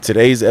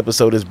Today's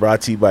episode is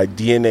brought to you by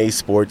DNA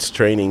Sports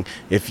Training.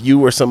 If you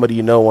or somebody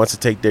you know wants to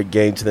take their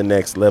game to the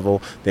next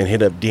level, then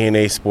hit up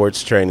DNA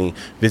Sports Training.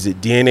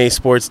 Visit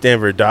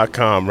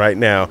DNASportsDenver.com right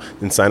now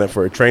and sign up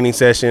for a training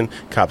session,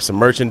 cop some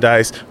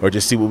merchandise, or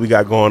just see what we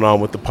got going on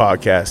with the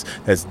podcast.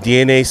 That's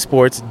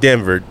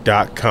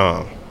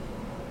DNASportsDenver.com.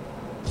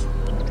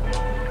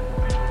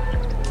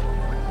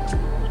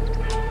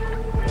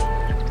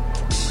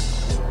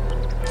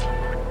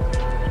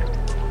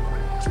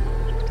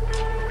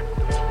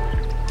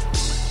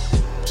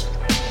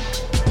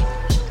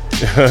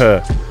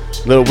 A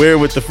little weird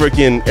with the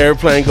freaking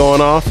airplane going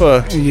off.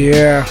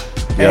 Yeah.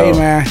 Hey,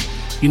 man.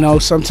 You know,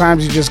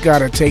 sometimes you just got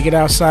to take it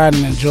outside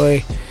and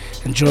enjoy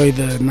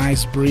the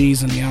nice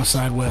breeze and the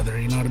outside weather.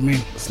 You know what I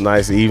mean? It's a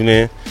nice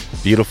evening.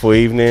 Beautiful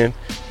evening.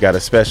 Got a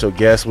special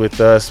guest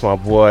with us, my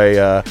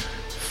boy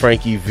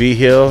Frankie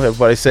Vigil.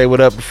 Everybody say what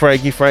up to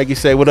Frankie. Frankie,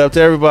 say what up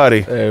to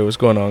everybody. Hey, what's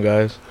going on,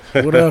 guys?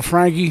 What up,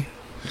 Frankie?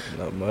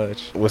 Not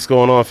much. What's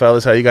going on,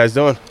 fellas? How you guys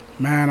doing?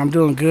 Man, I'm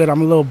doing good.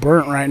 I'm a little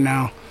burnt right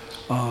now.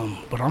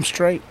 But I'm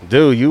straight.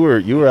 Dude, you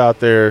were out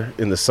there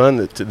in the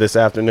sun this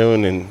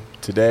afternoon and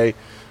today.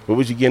 What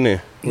was you getting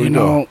in?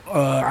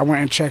 I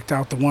went and checked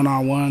out the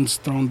one-on-ones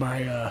thrown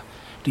by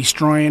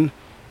Destroying.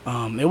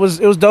 It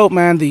was dope,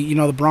 man.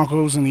 The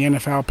Broncos and the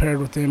NFL paired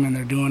with him, and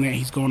they're doing it.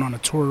 He's going on a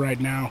tour right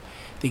now.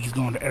 I think he's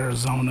going to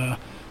Arizona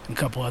and a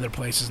couple other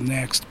places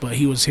next. But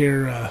he was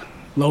here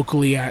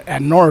locally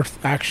at North,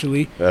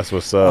 actually. That's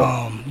what's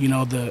up.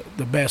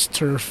 The best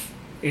turf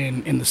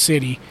in the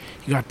city.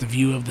 You got the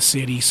view of the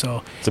city,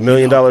 so it's $1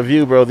 million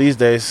view, bro, these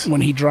days.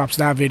 When he drops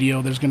that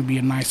video, there's going to be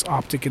a nice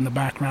optic in the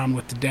background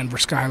with the Denver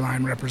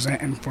skyline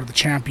representing for the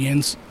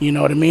champions. You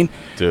know what I mean?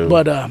 Dude.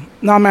 But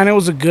no, man, it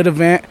was a good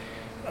event.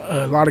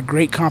 A lot of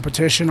great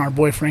competition. Our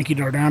boy Frankie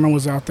Dardano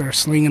was out there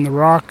slinging the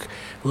rock,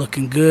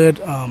 looking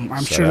good.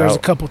 I'm sure there's a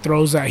couple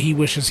throws that he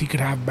wishes he could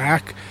have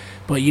back.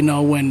 But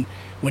when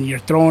you're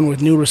throwing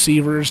with new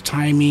receivers,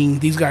 timing,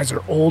 these guys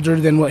are older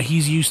than what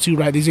he's used to,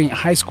 right? These ain't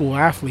high school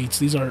athletes.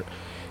 These are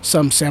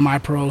some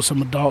semi-pro,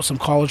 some adults, some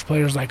college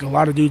players, like a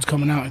lot of dudes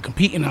coming out and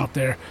competing out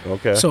there.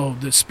 Okay. So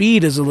the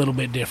speed is a little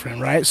bit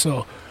different, right?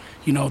 So,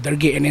 they're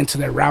getting into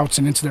their routes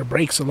and into their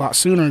breaks a lot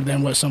sooner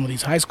than what some of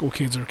these high school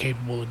kids are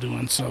capable of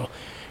doing. So,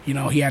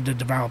 he had to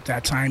develop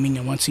that timing,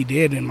 and once he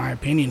did, in my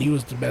opinion, he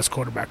was the best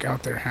quarterback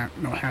out there,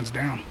 hands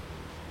down.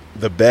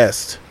 The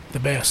best.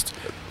 The best.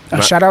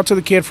 Shout out to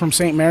the kid from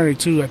St. Mary,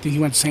 too. I think he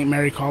went to St.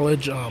 Mary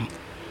College.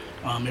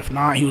 If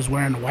not, he was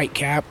wearing a white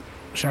cap.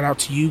 Shout out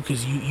to you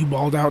because you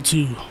balled out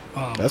too.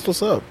 That's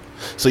what's up.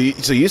 So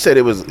you said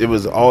it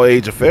was all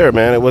age affair,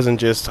 man. It wasn't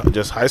just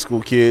high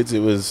school kids.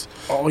 It was.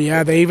 Oh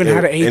yeah, they even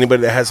had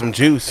anybody that had some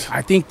juice.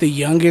 I think the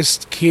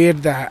youngest kid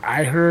that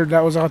I heard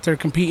that was out there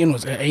competing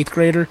was an 8th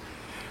grader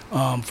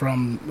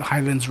from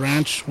Highlands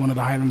Ranch, one of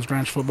the Highlands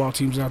Ranch football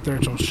teams out there.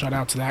 So shout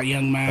out to that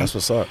young man. That's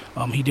what's up.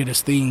 He did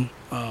his thing.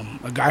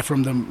 A guy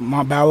from the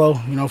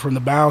Montballo, from the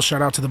Bows.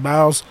 Shout out to the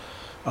Bows.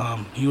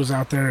 He was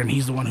out there, and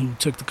he's the one who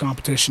took the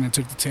competition and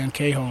took the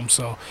 10K home.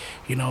 So,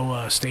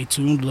 stay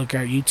tuned, look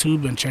at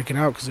YouTube, and check it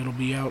out because it'll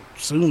be out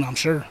soon, I'm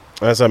sure.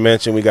 As I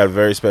mentioned, we got a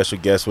very special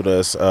guest with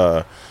us,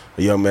 a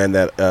young man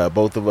that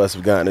both of us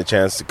have gotten a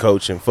chance to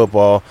coach in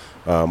football.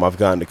 I've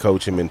gotten to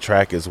coach him in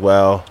track as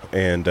well,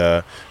 and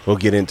we'll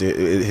get into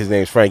it. His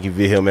name's Frankie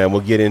Vigil, man.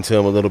 We'll get into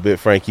him a little bit,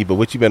 Frankie, but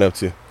what you been up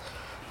to?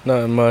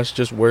 Not much,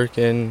 just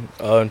working,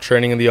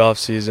 training in the off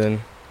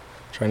season,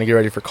 trying to get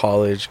ready for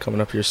college,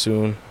 coming up here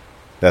soon.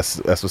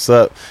 That's what's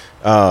up.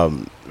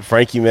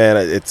 Frankie, man,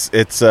 it's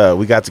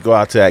we got to go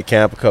out to that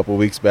camp a couple of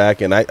weeks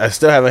back, and I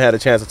still haven't had a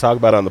chance to talk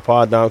about it on the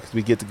pod now because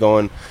we get to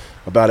going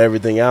about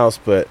everything else,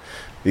 but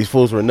these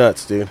fools were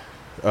nuts, dude.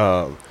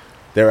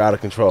 They're out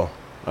of control.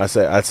 I'd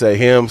say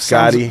him,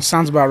 Scotty.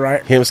 Sounds about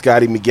right. Him,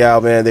 Scotty,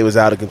 Miguel, man, they was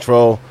out of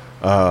control.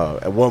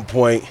 At one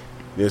point,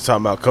 they were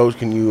talking about, Coach,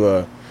 can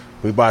you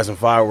we buy some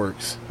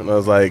fireworks? And I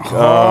was like,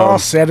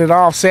 set it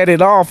off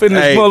in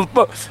this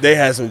motherfucker. They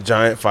had some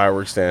giant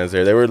fireworks stands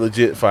there. They were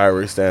legit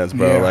fireworks stands,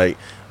 bro. Yeah.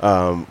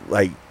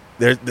 Like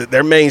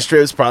their main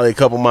strip's probably a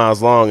couple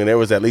miles long, and there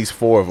was at least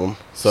 4 of them.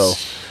 So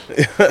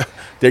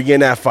they're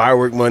getting that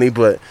firework money.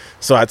 But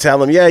so I tell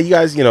them, yeah, you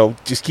guys,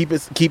 just keep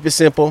it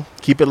simple,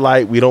 keep it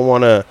light. We don't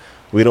want to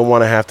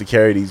have to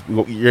carry these.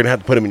 You're gonna have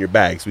to put them in your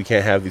bags. We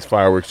can't have these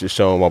fireworks just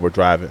showing while we're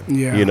driving.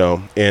 Yeah.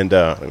 And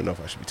I don't even know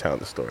if I should be telling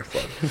the story.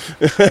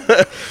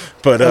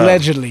 But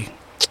allegedly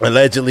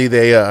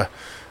they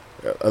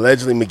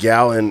allegedly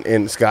Miguel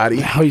and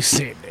Scotty. Oh, you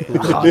said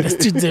that. This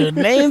dude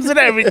names and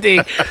everything.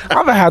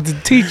 I'm gonna have to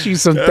teach you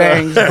some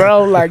things,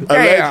 bro. Like,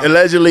 damn.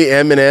 Allegedly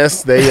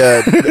M&S.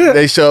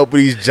 They show up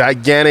with these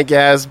gigantic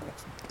ass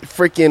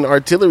freaking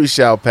artillery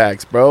shell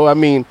packs, bro. I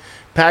mean,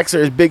 packs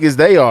are as big as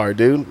they are,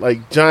 dude.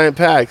 Like giant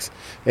packs.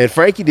 And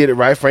Frankie did it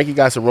right. Frankie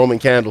got some Roman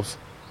candles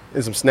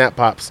and some snap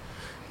pops.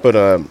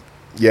 But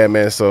yeah,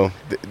 man. So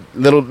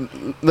little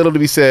to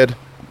be said.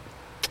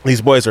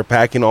 These boys are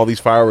packing all these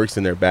fireworks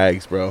in their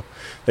bags, bro.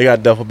 They got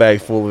a duffel bag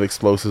full of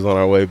explosives on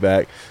our way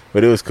back.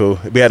 But it was cool.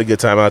 We had a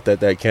good time out at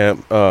that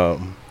camp, by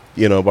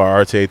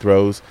RTA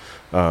throws.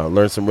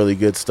 learn some really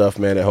good stuff,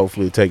 man, that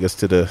hopefully will take us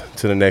to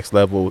the next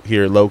level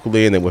here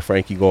locally. And then with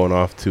Frankie going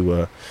off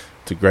to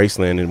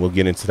Graceland, and we'll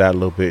get into that a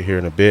little bit here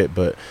in a bit.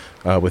 But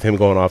with him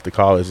going off to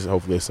college,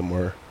 hopefully there's some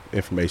more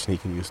information he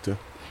can use too.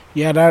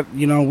 Yeah, that,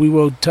 we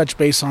will touch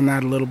base on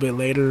that a little bit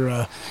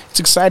later. It's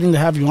exciting to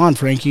have you on,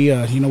 Frankie.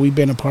 We've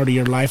been a part of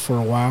your life for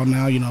a while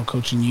now,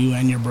 coaching you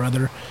and your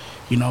brother,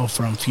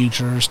 from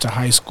futures to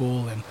high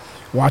school, and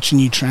watching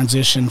you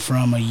transition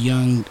from a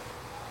young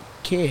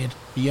kid,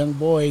 a young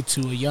boy, to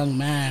a young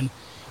man,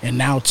 and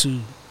now to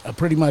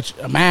pretty much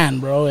a man,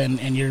 bro, and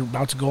you're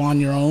about to go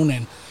on your own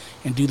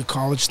and do the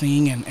college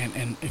thing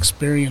and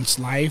experience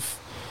life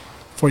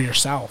for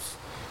yourself.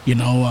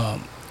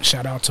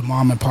 Shout out to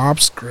Mom and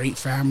Pops, great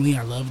family.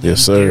 I love them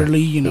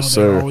dearly.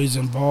 They're always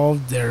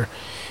involved. They're,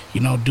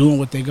 doing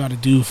what they got to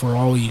do for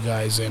all of you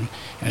guys, and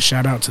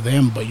shout out to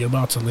them. But you're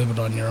about to live it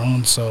on your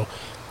own. So,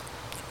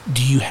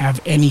 do you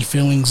have any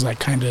feelings like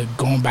kind of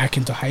going back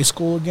into high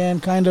school again,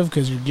 kind of,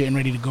 because you're getting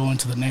ready to go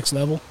into the next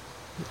level?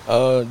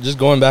 Just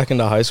going back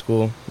into high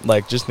school,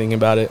 like just thinking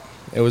about it,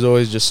 it was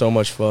always just so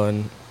much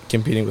fun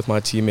competing with my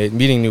teammates,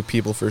 meeting new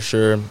people for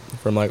sure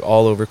from like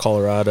all over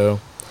Colorado.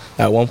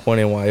 At one point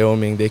in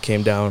Wyoming, they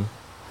came down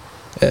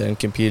and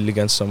competed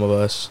against some of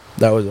us.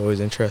 That was always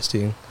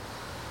interesting.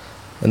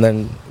 And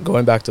then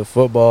going back to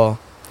football,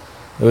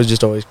 it was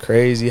just always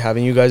crazy.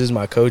 Having you guys as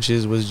my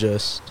coaches was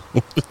just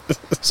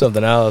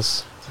something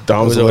else.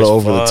 Dom's a little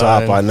over the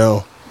top, I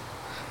know.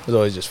 It was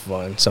always just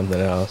fun, something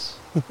else.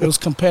 It was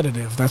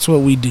competitive. That's what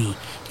we do.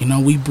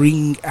 We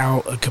bring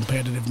out a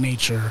competitive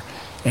nature.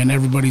 And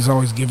everybody's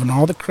always giving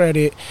all the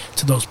credit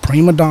to those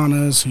prima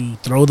donnas who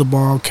throw the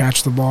ball,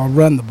 catch the ball,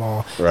 run the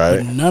ball. Right.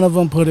 But none of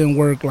them put in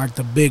work like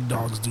the big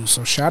dogs do.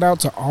 So shout out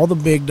to all the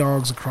big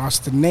dogs across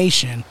the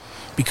nation,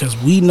 because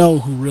we know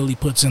who really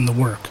puts in the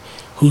work,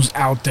 who's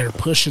out there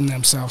pushing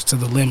themselves to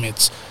the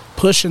limits,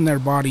 pushing their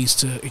bodies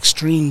to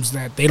extremes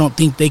that they don't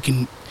think they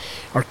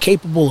are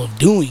capable of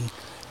doing.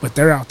 But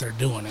they're out there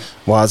doing it.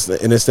 Well,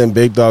 it's them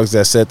big dogs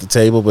that set the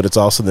table, but it's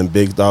also them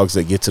big dogs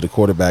that get to the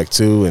quarterback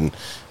too, and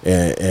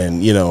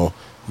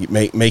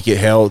make it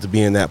hell to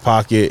be in that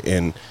pocket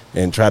and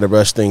try to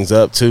rush things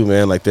up too,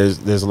 man. Like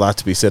there's a lot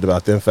to be said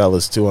about them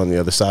fellas too on the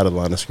other side of the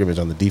line of scrimmage,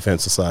 on the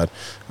defensive side.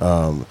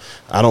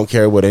 I don't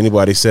care what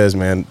anybody says,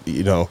 man.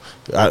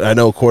 I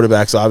know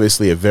quarterback's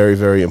obviously a very,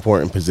 very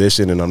important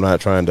position, and I'm not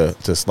trying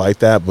to slight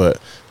that,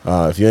 but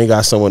if you ain't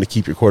got someone to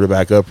keep your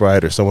quarterback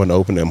upright or someone to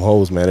open them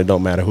holes, man, it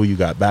don't matter who you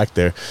got back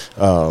there.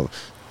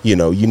 You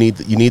need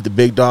the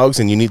big dogs,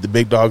 and you need the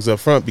big dogs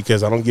up front,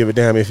 because I don't give a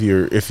damn if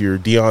you're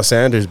Deion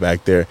Sanders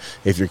back there.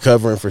 If you're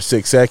covering for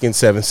 6 seconds,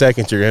 7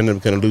 seconds, you're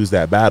going to lose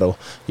that battle.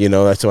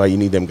 That's why you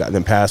need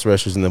them pass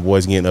rushers and the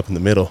boys getting up in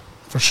the middle.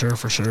 For sure.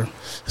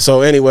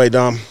 So anyway,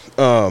 Dom,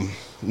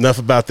 enough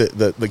about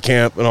the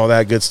camp and all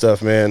that good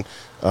stuff, man.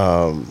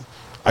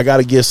 I got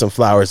to give some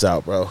flowers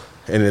out, bro.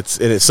 And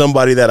it's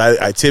somebody that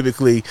I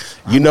typically,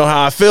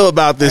 how I feel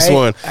about this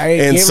one.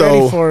 I'm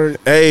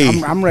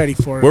ready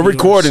for it. We're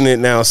recording it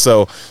now,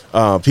 so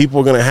people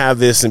are gonna have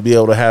this and be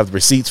able to have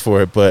receipts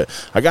for it. But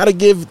I gotta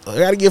give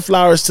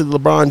flowers to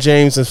LeBron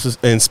James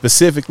and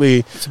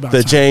specifically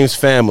the James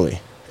family.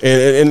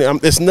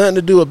 And it's nothing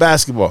to do with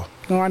basketball.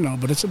 No, I know,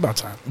 but it's about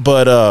time.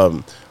 But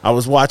I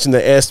was watching the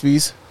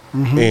ESPYs,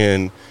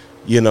 and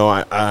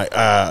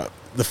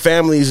the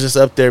family is just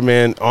up there,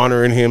 man,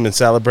 honoring him and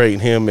celebrating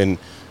him. And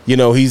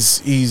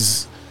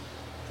he's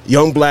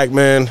young black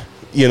man,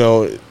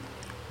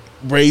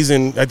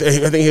 raising. I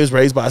think he was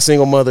raised by a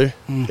single mother,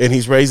 and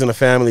he's raising a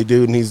family,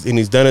 dude. And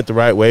he's done it the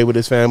right way with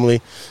his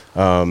family.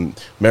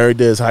 Married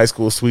to his high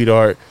school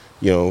sweetheart.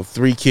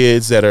 3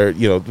 kids that are,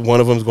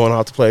 one of them's going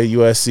out to play at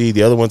USC.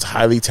 The other one's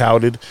highly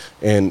touted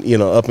and,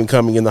 up and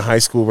coming in the high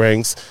school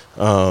ranks.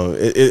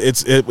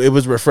 It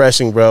was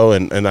refreshing, bro.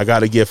 And I got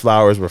to give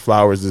flowers where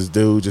flowers is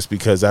due, just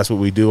because that's what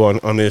we do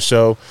on this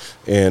show.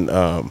 And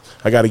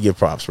I got to give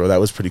props, bro. That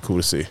was pretty cool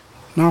to see.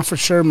 No, for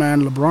sure,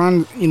 man.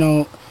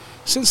 LeBron,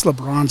 since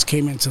LeBron's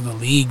came into the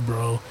league,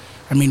 bro,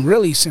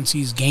 really since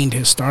he's gained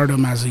his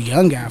stardom as a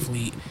young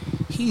athlete,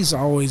 he's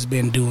always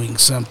been doing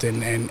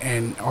something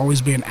and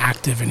always been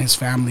active in his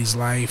family's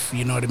life,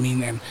 you know what I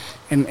mean?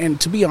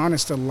 And to be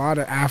honest, a lot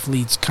of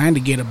athletes kind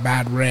of get a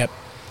bad rep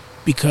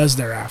because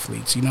they're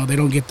athletes. They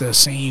don't get the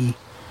same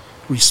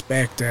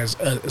respect as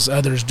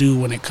others do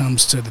when it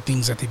comes to the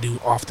things that they do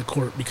off the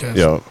court,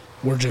 because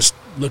we're just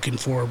looking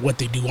for what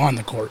they do on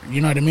the court.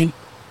 You know what I mean?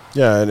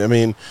 Yeah,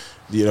 and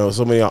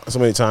so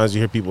many times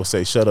you hear people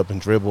say shut up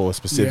and dribble,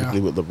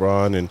 specifically with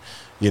LeBron, and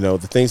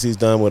the things he's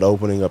done with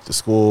opening up the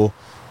school,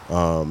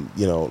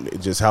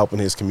 just helping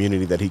his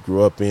community that he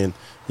grew up in.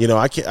 We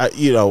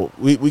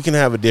can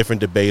have a different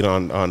debate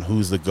on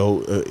who's the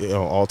GOAT,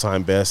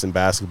 all-time best in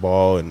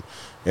basketball and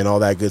all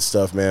that good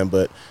stuff, man.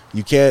 But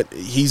you can't.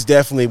 He's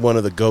definitely one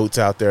of the GOATs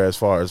out there as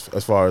far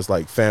as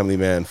like family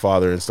man,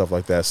 father, and stuff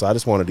like that. So I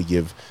just wanted to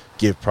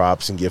give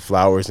props and give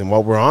flowers. And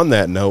while we're on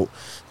that note,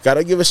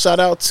 gotta give a shout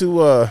out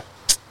to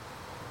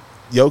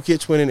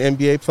Jokic winning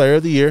NBA Player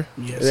of the Year.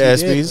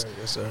 Yes, he did. Yes,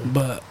 sir.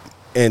 But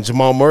and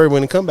Jamal Murray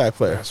winning Comeback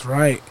Player. That's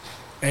right.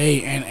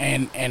 Hey,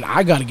 and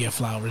I got to get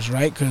flowers,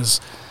 right?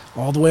 Because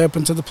all the way up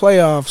into the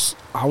playoffs,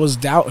 I was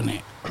doubting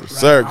it. Right?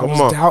 Sir, come on.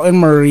 I was doubting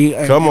Murray.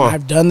 And on.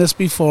 I've done this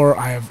before.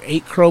 I have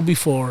ate crow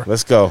before.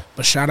 Let's go.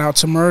 But shout out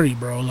to Murray,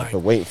 bro. Like,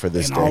 been waiting for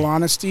this in day. all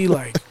honesty,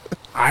 like,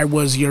 I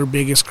was your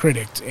biggest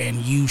critic, and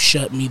you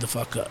shut me the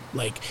fuck up.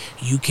 Like,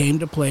 you came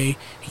to play.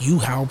 You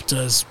helped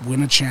us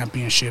win a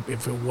championship.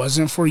 If it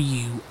wasn't for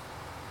you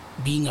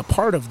being a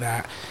part of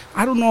that,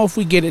 I don't know if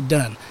we get it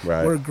done.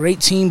 Right. We're a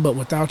great team, but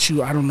without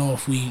you, I don't know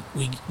if we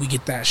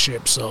get that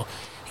ship. So,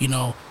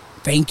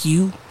 thank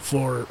you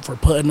for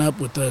putting up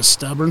with the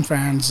stubborn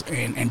fans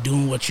and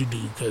doing what you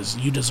do, because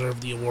you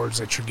deserve the awards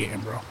that you're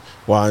getting, bro.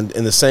 Well,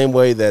 in the same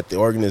way that the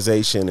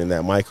organization and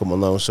that Michael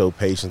Malone showed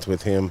patience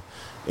with him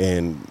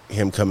and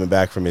him coming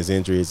back from his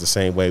injury, is the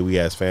same way we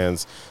as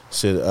fans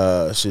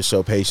should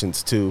show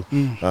patience too.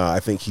 I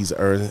think he's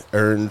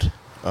earned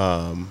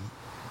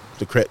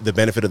the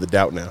benefit of the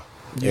doubt now.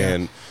 Yeah.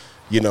 And,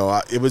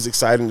 it was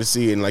exciting to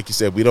see. And like you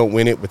said, we don't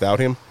win it without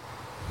him.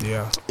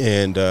 Yeah.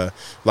 And a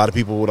lot of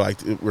people were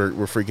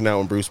freaking out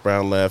when Bruce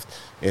Brown left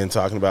and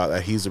talking about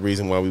that he's the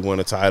reason why we won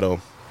a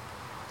title.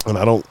 And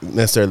I don't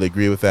necessarily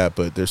agree with that,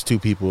 but there's two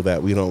people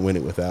that we don't win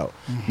it without.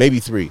 Maybe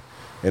three.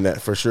 And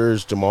that for sure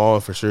is Jamal,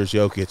 and for sure is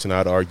Jokic, and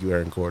I'd argue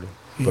Aaron Gordon.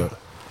 Yeah.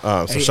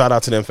 But shout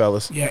out to them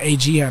fellas. Yeah,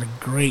 AG had a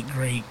great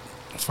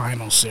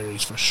final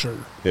series for sure.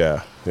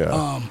 Yeah.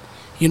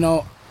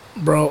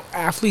 Bro,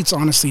 athletes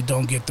honestly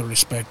don't get the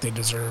respect they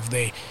deserve.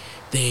 They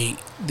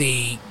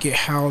get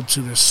held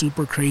to this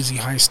super crazy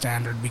high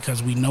standard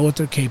because we know what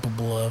they're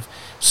capable of.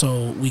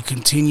 So we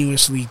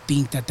continuously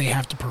think that they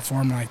have to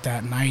perform like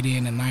that night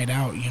in and night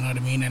out. You know what I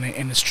mean?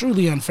 And it's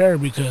truly unfair,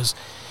 because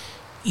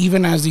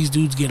even as these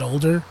dudes get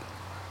older,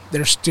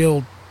 they're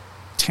still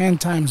 10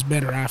 times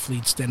better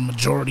athletes than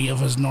majority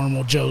of us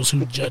normal Joes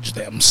who judge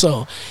them.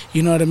 So,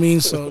 you know what I mean?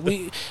 So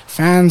we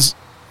fans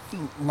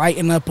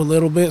lighten up a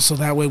little bit, so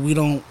that way we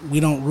don't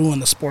ruin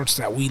the sports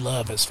that we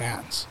love as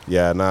fans.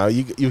 Yeah, no,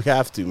 you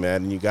have to,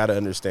 man, and you got to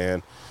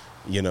understand,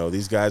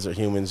 these guys are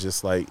humans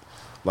just like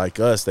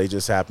us. They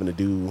just happen to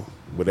do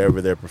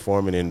whatever they're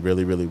performing in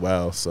really, really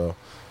well. So,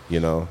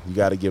 you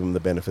got to give them the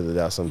benefit of the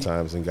doubt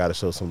sometimes, and got to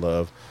show some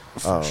love.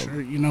 For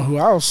sure. You know who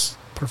else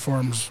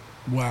performs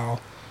well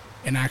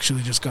and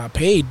actually just got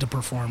paid to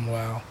perform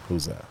well?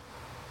 Who's that?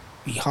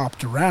 He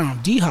hopped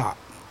around. D-Hop.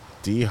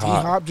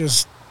 D-Hop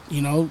just,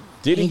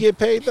 Did he get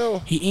paid, though?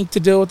 He inked a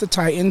deal with the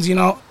Titans.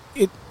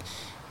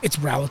 It's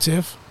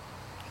relative.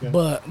 Yeah.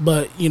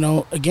 But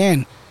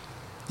again,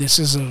 this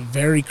is a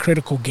very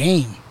critical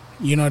game.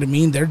 You know what I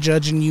mean? They're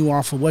judging you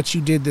off of what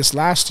you did this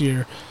last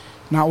year,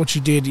 not what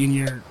you did in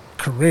your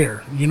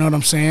career. You know what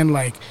I'm saying?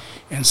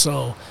 And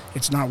so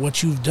it's not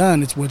what you've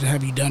done, it's what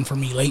have you done for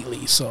me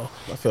lately. So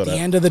at the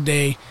end of the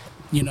day,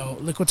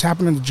 look what's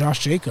happening to Josh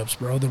Jacobs,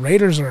 bro. The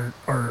Raiders are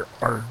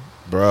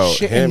bro,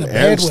 him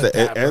and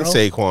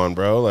Saquon,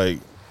 bro.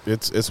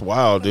 It's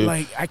wild, dude.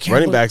 I can't.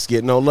 Running backs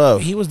get no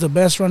love. He was the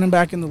best running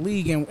back in the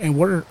league, and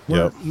we're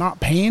not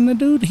paying the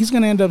dude. He's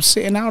gonna end up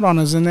sitting out on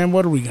us, and then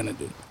what are we gonna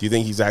do? Do you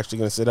think he's actually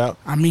gonna sit out?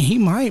 I mean, he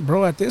might,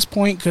 bro. At this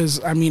point, because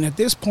at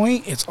this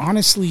point, it's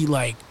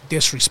honestly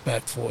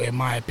disrespectful, in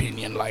my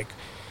opinion.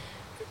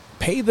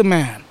 Pay the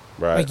man.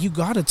 Right. You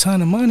got a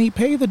ton of money,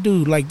 pay the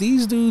dude.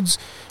 These dudes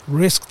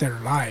risk their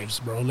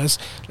lives, bro. Let's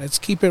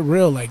keep it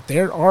real.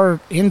 There are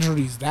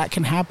injuries that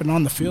can happen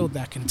on the field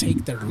that can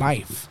take their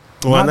life.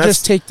 Well, not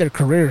just take their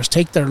careers,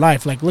 take their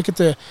life. Look at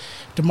the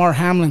DeMar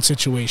Hamlin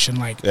situation.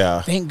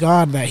 Thank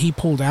God that he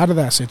pulled out of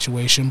that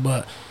situation.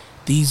 But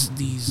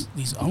these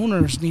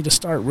owners need to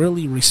start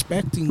really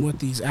respecting what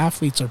these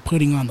athletes are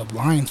putting on the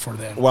line for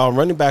them. Well,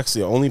 running back's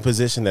the only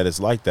position that is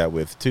like that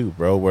with too,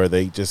 bro, where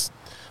they just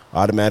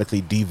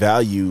automatically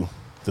devalue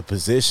the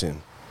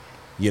position,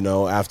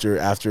 after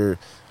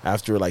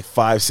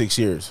 5-6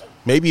 years,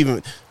 maybe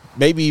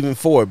even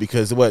 4,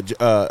 because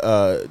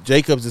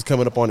Jacobs is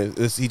coming up on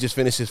he just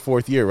finished his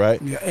 4th year, right?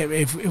 Yeah.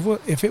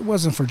 If it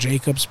wasn't for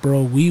Jacobs,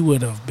 bro, we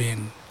would have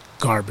been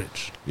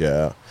garbage.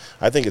 Yeah,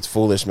 I think it's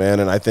foolish,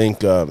 man, and I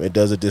think it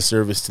does a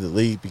disservice to the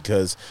league,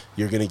 because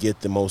you're going to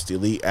get the most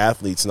elite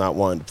athletes not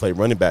wanting to play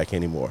running back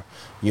anymore.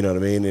 You know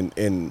what I mean?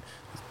 And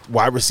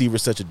wide receiver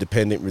is such a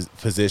dependent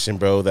position,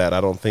 bro, that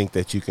I don't think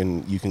that you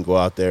can go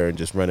out there and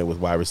just run it with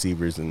wide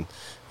receivers and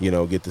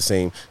get the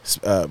same.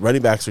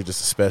 Running backs are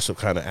just a special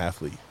kind of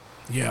athlete.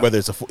 Yeah. Whether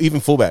it's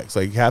even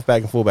fullbacks,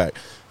 halfback and fullback,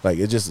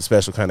 it's just a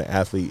special kind of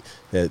athlete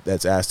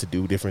that's asked to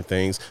do different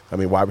things. I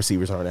mean, wide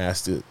receivers aren't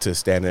asked to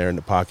stand there in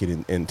the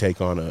pocket and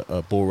take on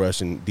a bull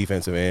rush and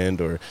defensive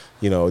end, or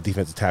a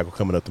defensive tackle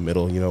coming up the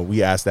middle.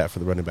 We ask that for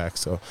the running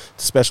backs, so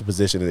it's a special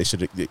position, and they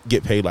should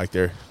get paid like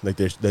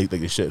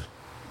they should.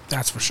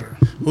 That's for sure.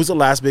 Who's the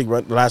last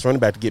running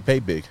back to get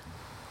paid big?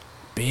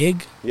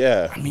 Big?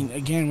 Yeah. I mean,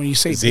 again, when you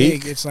say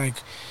Zeke? big, it's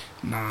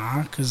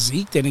nah, because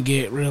Zeke didn't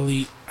get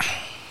really.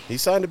 He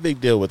signed a big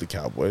deal with the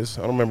Cowboys.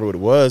 I don't remember what it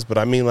was, but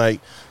I mean,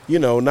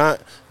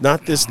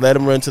 not this let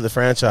him run to the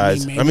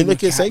franchise. I mean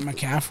look at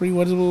McCaffrey.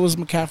 What was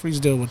McCaffrey's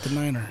deal with the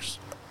Niners?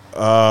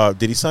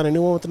 Did he sign a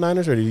new one with the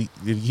Niners, or did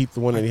he keep the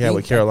one that he had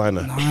with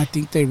Carolina? No, I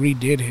think they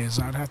redid his.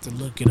 I'd have to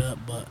look it up,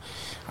 but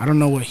I don't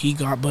know what he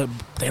got. But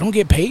they don't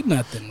get paid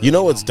nothing. Really, you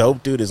know what's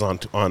dope, dude, is on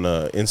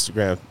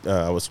Instagram.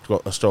 I was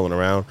strolling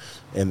around,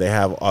 and they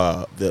have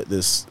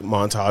this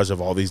montage of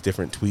all these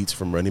different tweets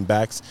from running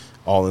backs,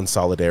 all in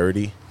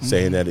solidarity,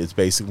 saying that it's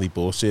basically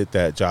bullshit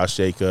that Josh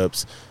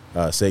Jacobs,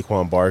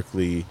 Saquon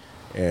Barkley,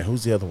 and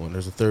who's the other one?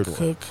 There's a third one.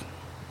 Cook.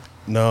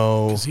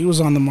 No, because he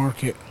was on the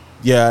market.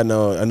 Yeah, I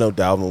know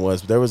Dalvin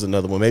was, but there was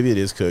another one. Maybe it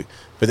is Cook,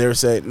 but they were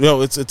saying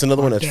no. It's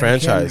another one that's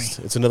franchised.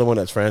 Henry. It's another one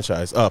that's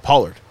franchised.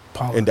 Pollard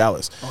in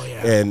Dallas. Oh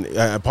yeah.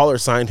 And Pollard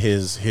signed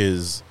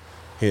his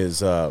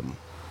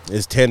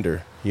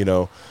tender.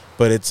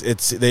 But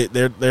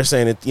they're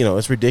saying it.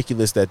 It's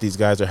ridiculous that these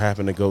guys are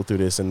having to go through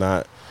this and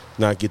not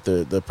get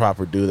the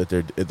proper due that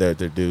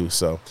they're due.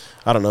 So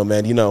I don't know,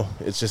 man.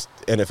 It's just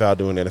NFL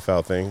doing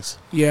NFL things.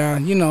 Yeah,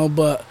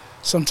 but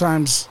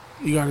sometimes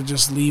you got to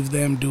just leave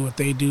them do what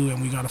they do,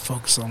 and we got to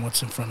focus on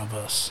what's in front of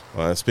us.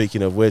 Well, and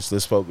speaking of which,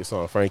 let's focus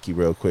on Frankie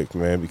real quick,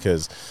 man,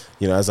 because,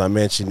 as I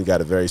mentioned, we got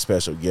a very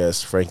special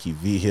guest, Frankie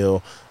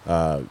Vigil.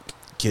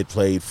 Kid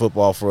played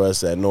football for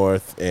us at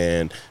North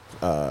and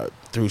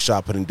threw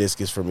shot put and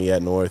discus for me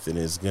at North, and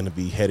is going to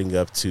be heading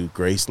up to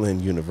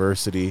Graceland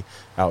University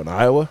out in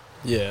Iowa.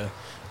 Yeah.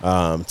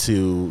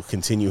 To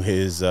continue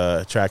his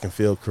track and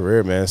field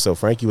career, man. So,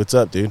 Frankie, what's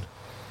up, dude?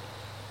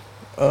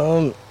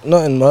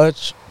 Nothing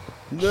much.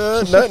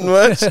 No, nothing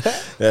much.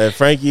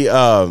 Frankie,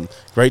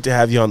 great to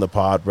have you on the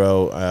pod,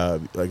 bro.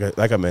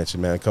 Like I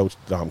mentioned, man, Coach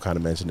Dom kind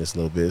of mentioned this a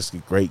little bit. It's a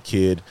great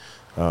kid,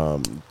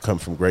 come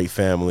from great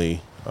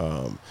family.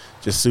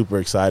 Just super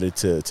excited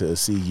to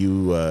see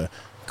you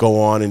go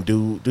on and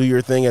do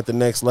your thing at the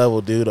next level,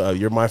 dude.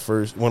 You're my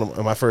first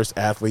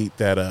athlete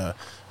that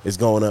is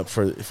going up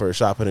for a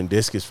shot put and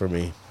discus for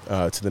me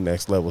to the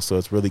next level. So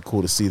it's really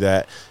cool to see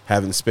that.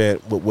 Having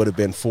spent what would have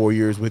been 4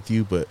 years with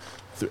you, but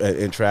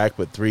in track,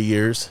 but 3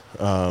 years,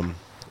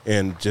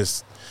 and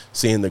just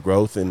seeing the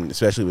growth, and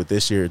especially with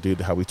this year, dude,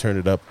 how we turned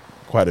it up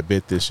quite a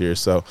bit this year.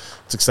 So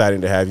it's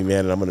exciting to have you,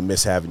 man, and I'm going to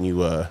miss having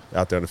you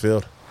out there on the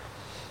field.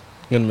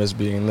 I'm going to miss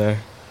being there.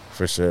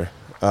 For sure.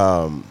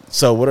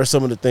 So what are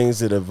some of the things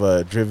that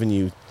have driven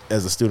you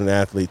as a student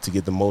athlete to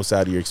get the most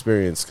out of your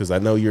experience? Because I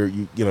know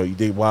you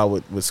did well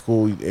with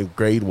school and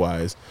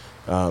grade-wise,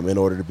 in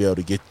order to be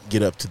able to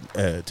get up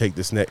to take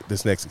this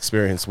next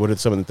experience. What are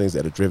some of the things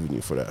that have driven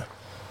you for that?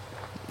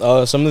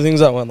 Some of the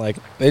things that went,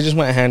 they just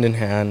went hand in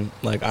hand.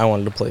 I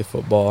wanted to play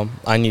football.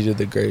 I needed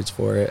the grades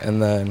for it.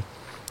 And then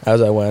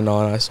as I went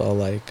on, I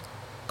saw,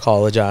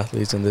 college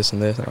athletes and this.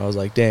 And I was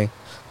like, dang,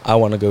 I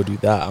want to go do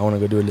that. I want to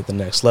go do it at the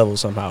next level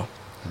somehow.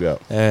 Yeah.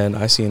 And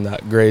I seen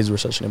that grades were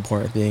such an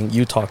important thing.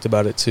 You talked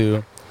about it,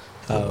 too,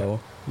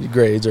 how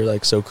grades are,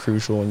 so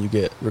crucial when you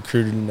get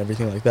recruited and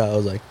everything like that. I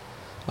was like,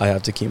 I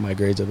have to keep my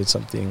grades up. It's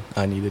something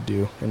I need to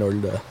do in order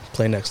to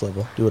play next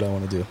level, do what I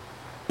want to do.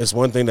 It's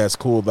one thing that's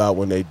cool about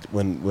when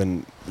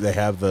they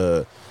have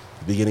the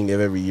beginning of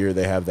every year,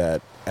 they have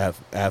that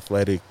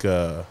athletic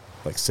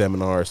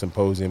seminar,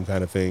 symposium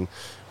kind of thing,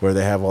 where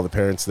they have all the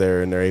parents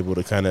there and they're able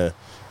to kind of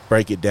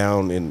break it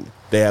down, and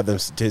they have them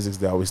statistics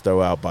they always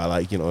throw out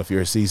by if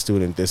you're a C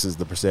student, this is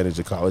the percentage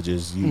of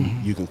colleges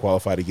you can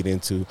qualify to get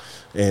into,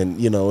 and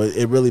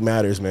it really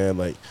matters,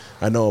 man.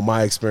 I know in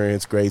my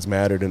experience, grades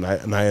mattered, and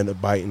I ended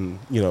up biting,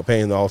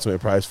 paying the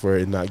ultimate price for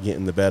it and not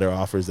getting the better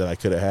offers that I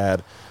could have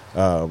had.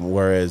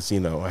 Whereas,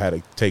 I had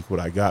to take what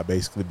I got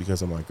basically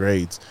because of my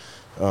grades.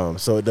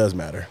 So it does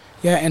matter.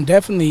 Yeah, and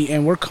definitely,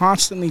 and we're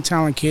constantly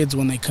telling kids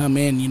when they come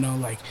in, you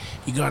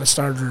got to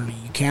start early,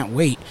 you can't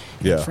wait.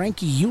 Yeah. And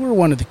Frankie, you were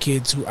one of the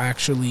kids who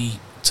actually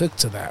took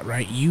to that,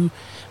 right?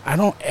 I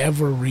don't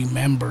ever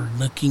remember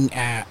looking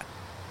at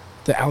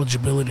the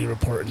eligibility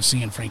report and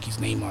seeing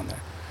Frankie's name on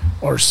there,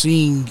 or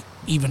seeing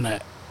even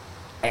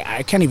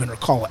I can't even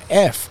recall an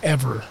F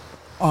ever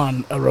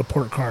on a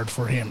report card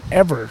for him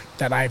ever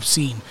that I've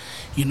seen,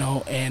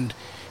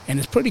 and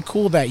it's pretty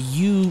cool that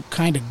you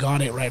kind of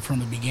got it right from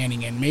the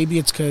beginning. And maybe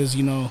it's because,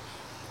 you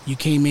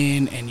came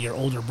in and your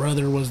older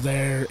brother was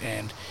there,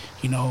 and,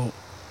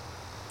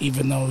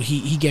 even though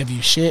he gave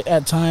you shit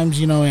at times,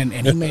 and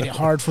he made it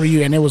hard for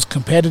you and it was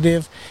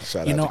competitive,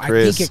 Shout out to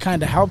Chris. I think it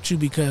kind of helped you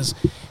because,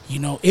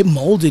 it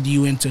molded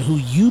you into who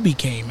you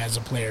became as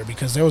a player,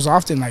 because there was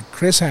often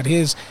Chris had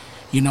his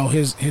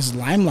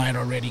limelight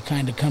already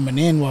kind of coming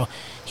in. Well,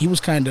 he was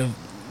kind of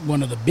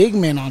one of the big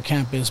men on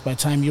campus by the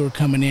time you were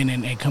coming in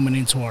and coming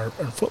into our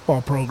football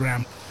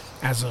program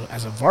as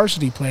a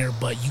varsity player,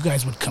 but you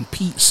guys would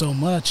compete so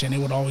much, and it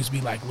would always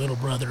be like little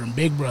brother and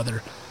big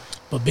brother.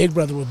 But big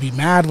brother would be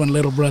mad when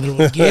little brother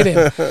would get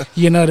him.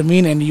 You know what I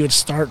mean? And you would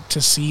start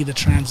to see the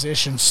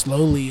transition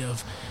slowly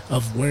of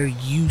where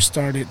you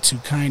started to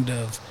kind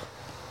of,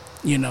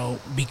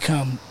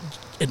 become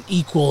an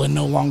equal and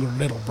no longer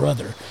little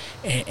brother.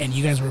 And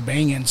you guys were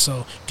banging.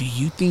 So do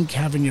you think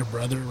having your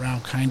brother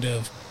around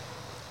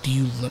do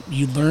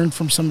you learn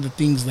from some of the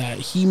things that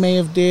he may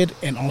have did,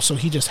 and also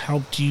he just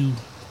helped you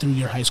through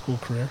your high school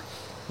career?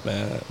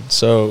 Man,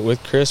 so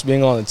with Chris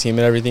being on the team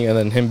and everything, and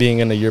then him being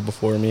in a year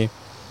before me,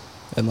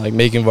 and like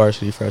making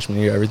varsity freshman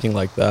year, everything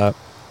like that.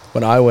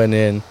 When I went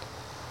in,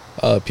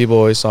 people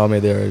always saw me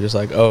there just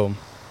like, oh,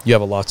 you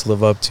have a lot to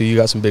live up to. You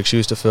got some big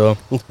shoes to fill.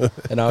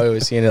 And I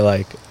always seen it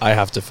like, I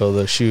have to fill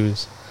those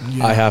shoes.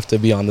 Yeah. I have to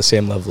be on the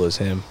same level as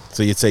him.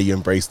 So you'd say you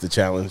embraced the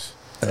challenge?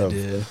 I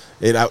did.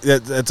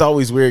 It's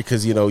always weird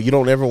because, you know, you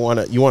don't ever want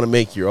to – you want to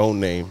make your own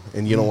name,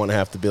 and you don't want to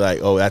have to be like,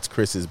 oh, that's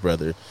Chris's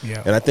brother.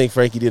 Yeah. And I think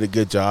Frankie did a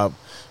good job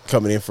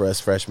coming in for us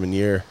freshman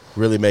year,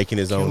 really making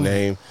his own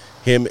name.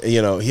 Him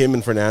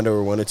and Fernando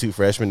were one or two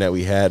freshmen that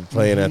we had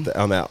playing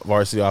on that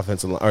varsity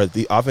offensive line, or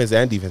the offense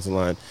and defensive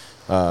line.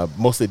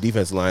 Mostly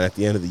defensive line at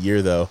the end of the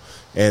year, though.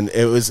 And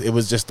it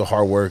was just the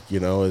hard work, you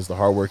know. It was the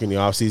hard work in the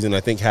offseason. I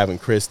think having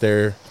Chris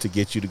there to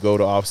get you to go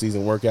to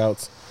offseason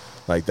workouts,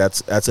 like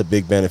that's a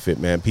big benefit,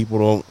 man. People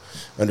don't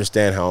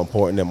understand how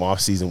important them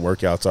offseason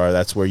workouts are.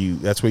 That's where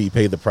you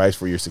pay the price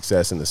for your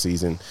success in the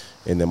season,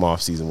 in them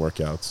offseason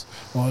workouts.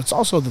 Well, it's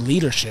also the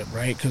leadership,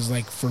 right? Because,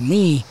 like, for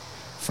me,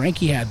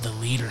 Frankie had the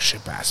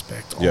leadership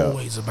aspect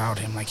always about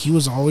him. Like, he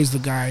was always the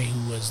guy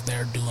who was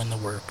there doing the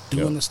work,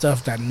 doing the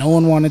stuff that no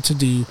one wanted to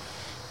do,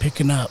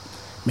 picking up,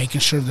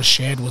 making sure the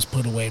shed was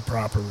put away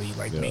properly,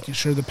 like making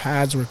sure the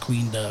pads were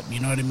cleaned up, you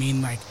know what I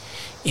mean? Like,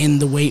 in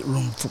the weight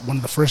room, one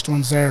of the first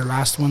ones there,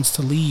 last ones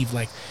to leave,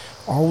 like,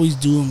 always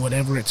doing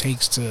whatever it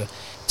takes to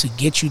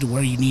get you to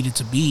where you needed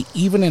to be,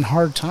 even in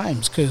hard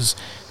times, because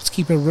let's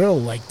keep it real,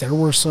 like, there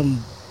were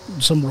some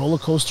roller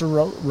coaster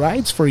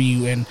rides for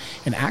you, and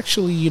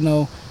actually, you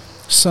know,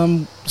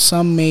 some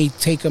may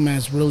take them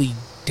as really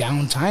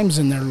down times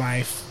in their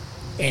life,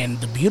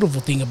 and the beautiful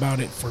thing about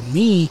it for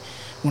me,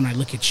 when I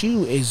look at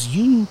you, is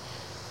you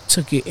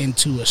took it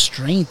into a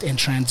strength and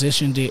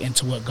transitioned it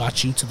into what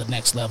got you to the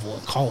next level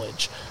in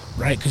college,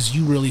 right? Because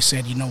you really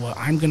said, you know what,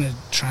 I'm going to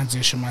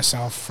transition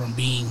myself from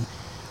being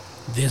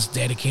this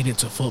dedicated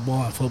to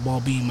football and football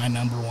being my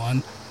number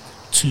one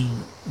to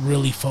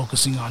really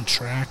focusing on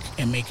track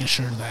and making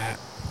sure that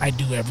I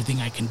do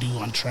everything I can do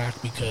on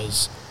track,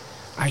 because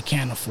I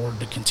can't afford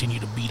to continue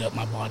to beat up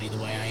my body the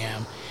way I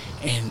am.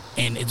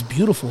 And it's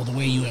beautiful the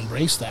way you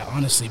embrace that,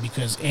 honestly,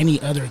 because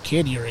any other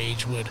kid your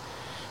age would,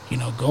 you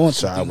know, go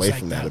into things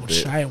like that, would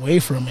shy away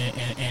from it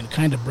and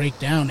kind of break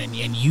down, and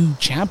you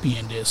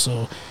championed it.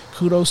 So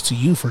kudos to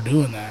you for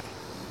doing that.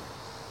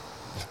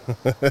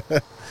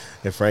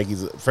 And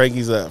Frankie's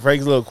a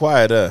little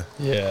quiet, huh?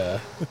 Yeah,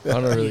 I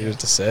don't know really what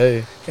to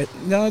say.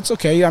 No, it's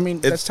okay. I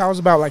mean, let's tell us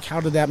about, like, how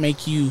did that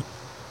make you?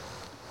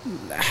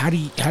 How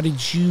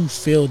did you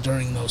feel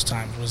during those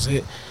times?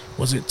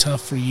 Was it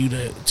tough for you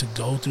to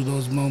go through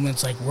those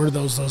moments? Like, were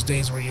those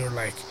days where you're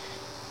like,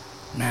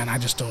 man, I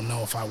just don't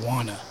know if I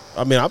wanna?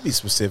 I mean, I'll be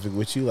specific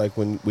with you. Like,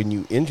 when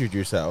you injured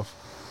yourself,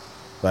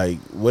 like,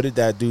 what did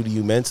that do to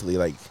you mentally?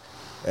 Like,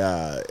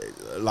 a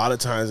lot of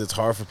times it's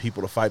hard for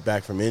people to fight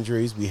back from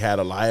injuries. We had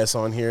Elias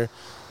on here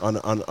on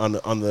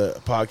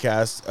the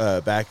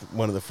podcast back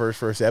one of the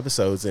first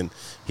episodes, and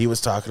he was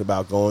talking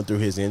about going through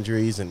his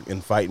injuries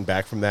and fighting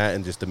back from that,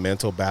 and just the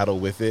mental battle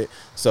with it.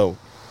 So,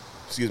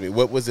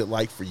 what was it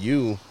like for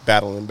you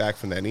battling back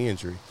from that knee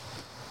injury?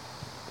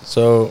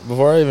 So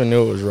before I even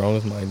knew what was wrong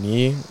with my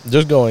knee,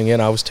 just going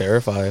in, I was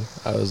terrified.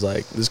 I was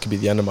like, this could be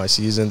the end of my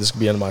season. This could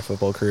be the end of my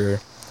football career.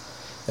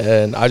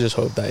 And I just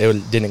hoped that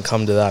it didn't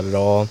come to that at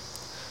all.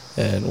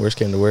 And worse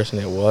came to worse,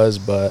 and it was.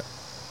 But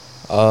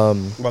well,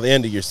 the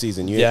end of your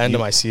season. End of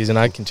my season.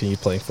 I continued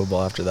playing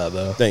football after that,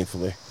 though.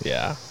 Thankfully.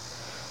 Yeah.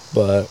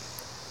 But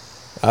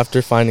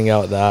after finding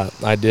out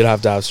that I did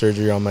have to have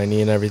surgery on my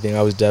knee and everything,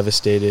 I was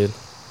devastated.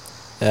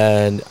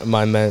 And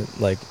my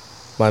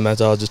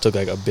mental health just took,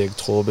 like, a big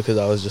toll, because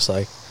I was just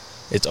like,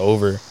 it's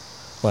over.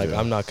 Like,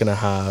 I'm not gonna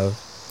have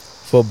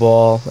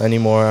football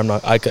anymore.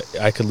 I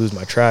could lose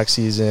my track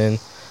season,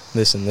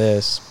 this and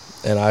this.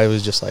 And I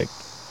was just like,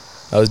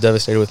 I was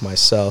devastated with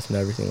myself and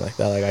everything like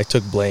that. Like, I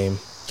took blame.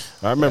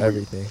 I remember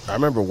everything. I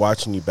remember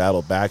watching you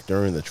battle back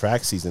during the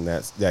track season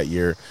that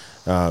year,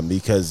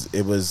 because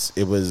it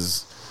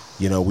was,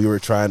 you know, we were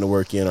trying to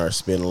work in our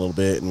spin a little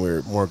bit, and we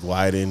were more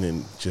gliding,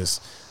 and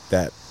just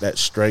that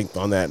strength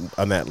on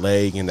that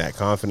leg and that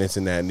confidence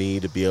in that knee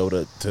to be able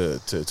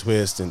to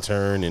twist and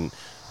turn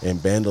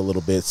and bend a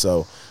little bit.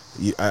 So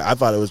I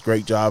thought it was a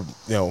great job,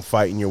 you know,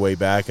 fighting your way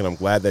back, and I'm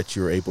glad that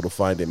you were able to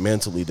find it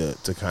mentally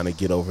to kind of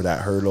get over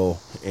that hurdle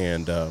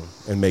and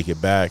make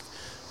it back.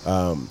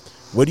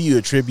 What do you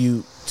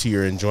attribute to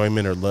your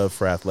enjoyment or love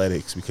for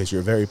athletics? Because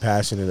you're very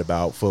passionate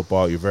about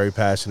football, you're very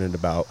passionate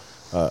about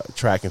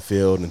track and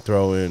field and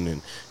throwing,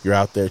 and you're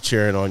out there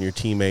cheering on your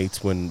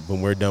teammates when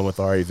we're done with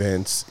our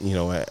events, you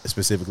know,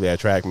 specifically at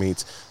track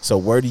meets. So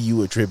where do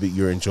you attribute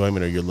your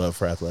enjoyment or your love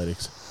for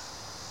athletics?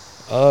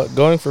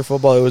 Going for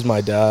football, it was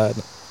my dad.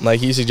 Like,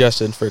 he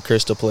suggested for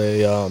Chris to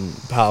play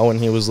PAL when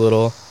he was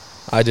little.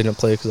 I didn't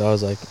play because I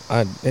was like,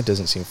 it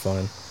doesn't seem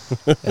fun.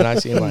 And I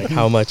seen, like,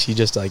 how much he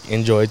just, like,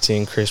 enjoyed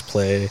seeing Chris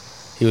play.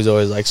 He was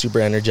always, like, super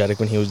energetic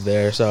when he was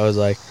there. So I was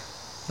like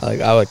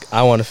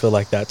I want to feel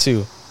like that too.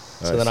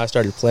 Nice. So then I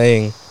started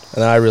playing, and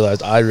then I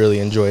realized I really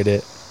enjoyed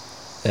it,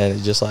 and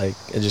it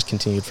just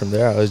continued from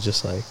there. I was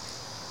just like,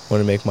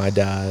 want to make my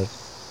dad,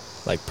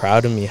 like,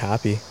 proud of me,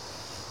 happy.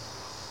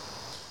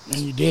 And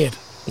you did.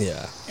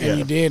 Yeah. And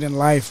you did in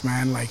life,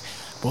 man. Like,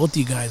 both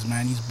you guys,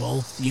 man. He's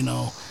both,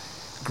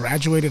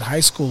 graduated high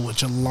school,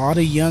 which a lot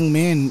of young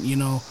men,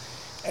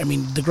 I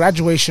mean, the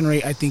graduation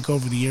rate, I think,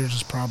 over the years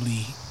has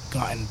probably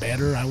gotten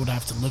better. I would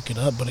have to look it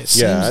up, but it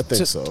seems, I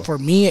think so. For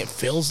me, it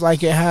feels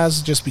like it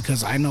has, just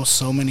because I know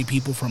so many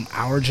people from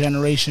our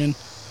generation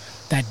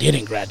that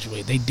didn't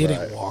graduate. They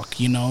didn't walk,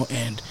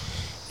 and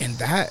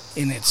that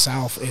in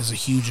itself is a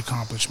huge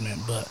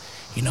accomplishment. But,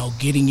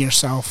 getting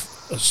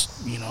yourself,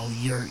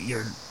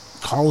 your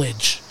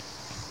college,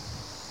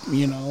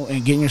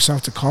 and getting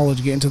yourself to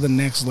college, getting to the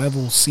next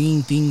level,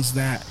 seeing things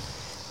that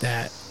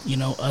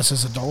us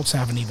as adults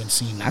haven't even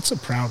seen. That's a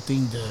proud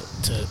thing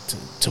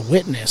to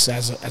witness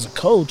as a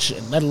coach,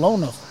 and let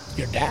alone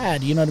your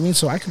dad. You know what I mean?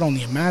 So I could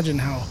only imagine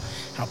how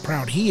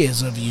proud he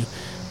is of you.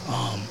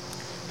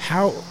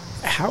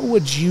 How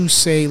would you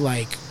say,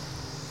 like,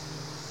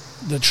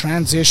 the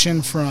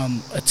transition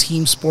from a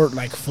team sport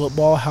like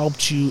football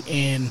helped you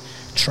in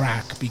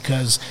track?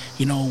 Because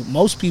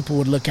most people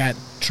would look at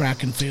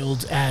track and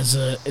field as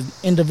an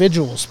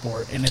individual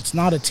sport, and it's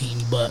not a team.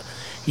 But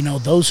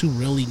those who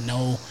really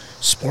know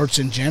sports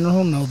in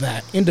general know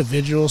that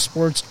individual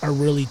sports are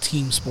really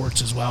team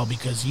sports as well,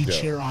 because you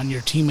cheer on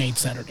your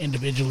teammates that are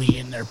individually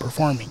in there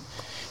performing.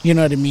 You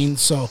know what I mean?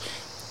 So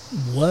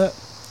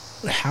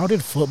how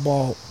did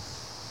football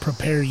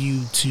prepare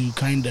you to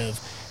kind of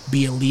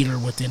be a leader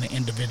within an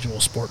individual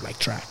sport like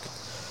track?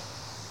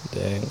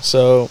 Dang.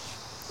 So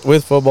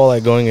with football,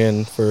 like, going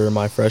in for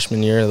my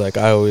freshman year, like,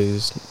 I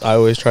always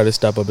try to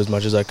step up as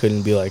much as I could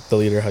and be like the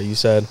leader, how you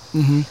said.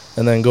 Mm-hmm.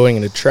 And then going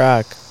into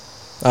track,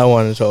 I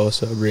wanted to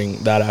also bring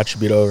that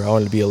attribute over. I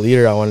wanted to be a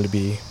leader. I wanted to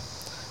be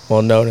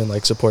well known and,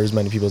 like, support as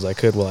many people as I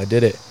could. Well, I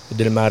did it. It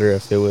didn't matter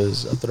if it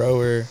was a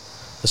thrower,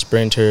 a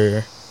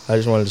sprinter. I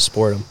just wanted to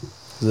support them.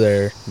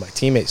 They're my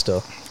teammates still.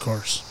 Of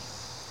course.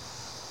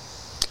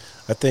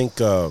 I think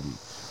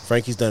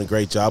Frankie's done a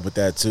great job with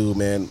that too,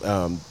 man.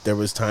 There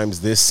was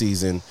times this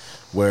season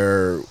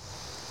where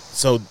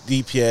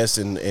DPS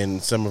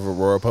and some of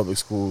Aurora public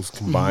schools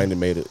combined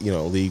and made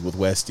a league with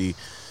Westy,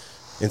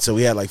 and so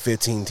we had like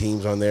 15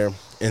 teams on there.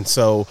 And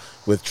so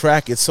with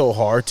track, it's so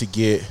hard to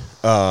get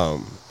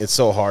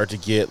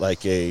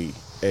like a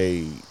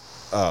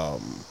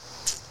lot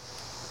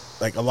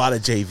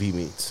of JV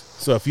meets.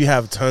 So if you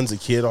have tons of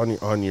kid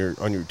on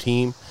your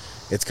team,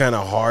 it's kind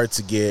of hard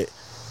to get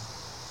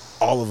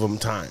all of them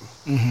time.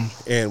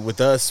 Mm-hmm. And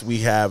with us,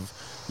 we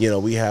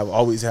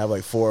always have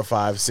like 4 or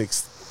 5,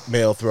 6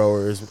 male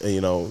throwers.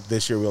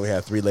 This year we only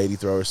had 3 lady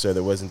throwers, so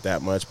there wasn't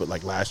that much. But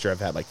like last year, I've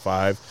had like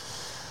 5.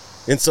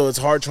 And so it's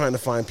hard trying to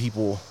find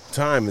people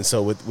time. And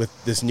so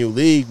with this new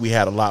league, we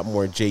had a lot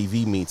more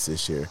JV meets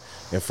this year.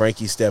 And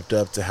Frankie stepped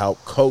up to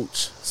help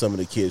coach some of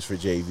the kids for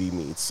JV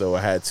meets. So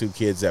I had 2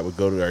 kids that would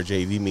go to our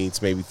JV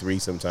meets, maybe 3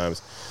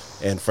 sometimes.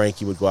 And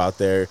Frankie would go out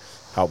there,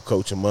 help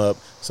coach them up.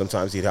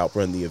 Sometimes he'd help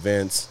run the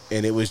events.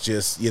 And it was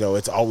just,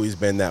 it's always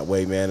been that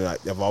way, man. And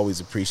I've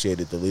always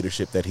appreciated the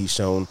leadership that he's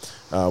shown.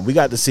 We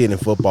got to see it in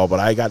football, but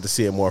I got to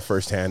see it more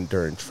firsthand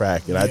during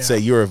track. And I'd say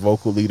you're a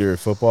vocal leader in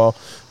football,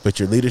 but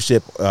your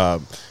leadership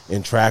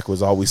in track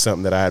was always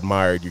something that I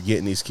admired. You're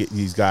getting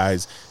these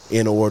guys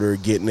in order,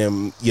 getting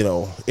them,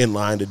 in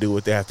line to do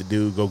what they have to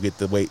do, go get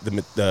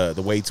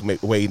the weights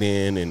weighed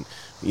in, and,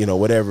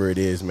 whatever it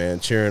is, man,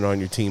 cheering on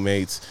your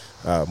teammates.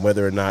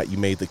 Whether or not you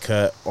made the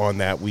cut on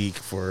that week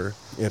for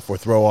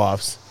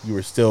throw-offs, you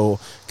were still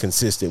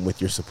consistent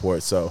with your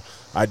support. So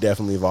I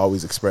definitely have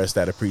always expressed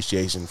that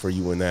appreciation for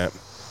you in that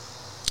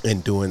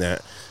and doing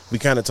that. We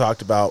kind of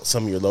talked about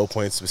some of your low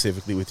points,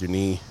 specifically with your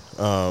knee.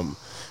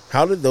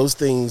 How did those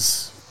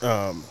things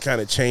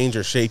kind of change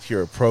or shape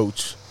your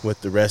approach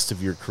with the rest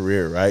of your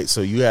career, right?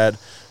 So you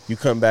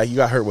come back, you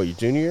got hurt, your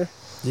junior year?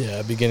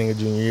 Yeah, beginning of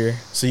junior year.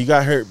 So you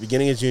got hurt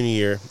beginning of junior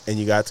year, and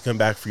you got to come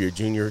back for your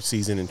junior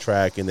season in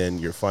track, and then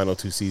your final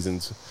 2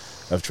 seasons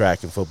of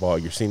track and football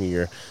your senior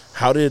year.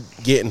 How did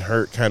getting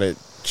hurt kind of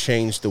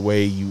change the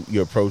way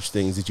you approach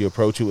things? Did you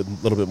approach it with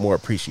a little bit more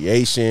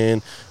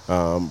appreciation?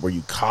 Were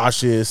you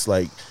cautious?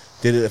 Like,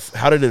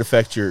 how did it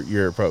affect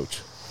your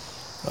approach?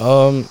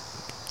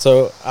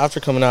 So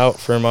after coming out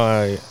from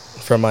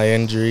my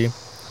injury,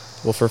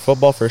 well, for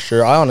football for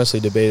sure, I honestly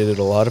debated it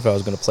a lot if I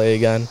was going to play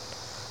again.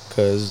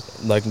 Because,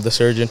 like, the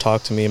surgeon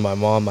talked to me, my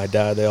mom, my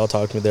dad, they all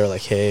talked to me. They were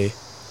like, hey,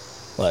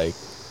 like,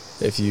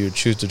 if you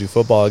choose to do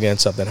football again,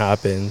 something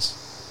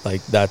happens,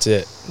 like, that's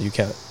it. You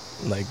can't,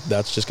 like,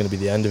 that's just going to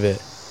be the end of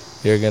it.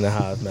 You're going to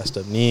have messed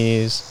up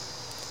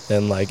knees,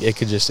 and, like,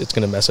 it's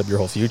going to mess up your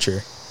whole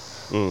future.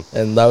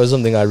 And that was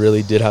something I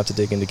really did have to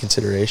take into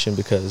consideration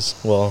because,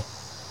 well,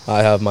 I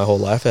have my whole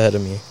life ahead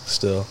of me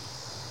still.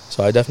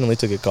 So I definitely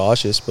took it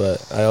cautious,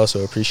 but I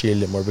also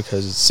appreciated it more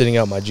because sitting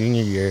out my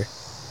junior year,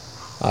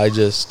 I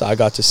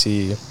got to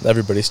see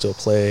everybody still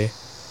play.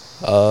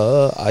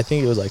 I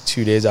think it was like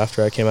 2 days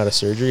after I came out of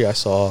surgery, I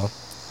saw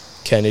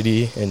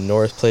Kennedy and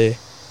North play.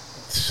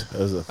 That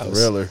was a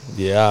thriller.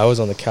 I was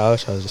on the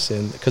couch. I was just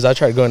sitting, because I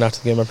tried going out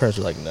to the game. My parents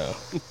were like, no.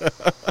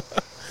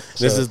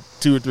 This is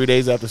 2 or 3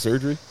 days after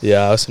surgery?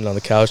 Yeah, I was sitting on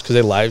the couch because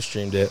they live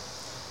streamed it.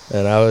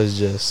 And it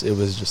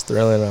was just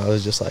thrilling. I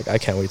was just like, I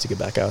can't wait to get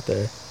back out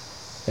there.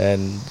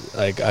 And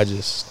like,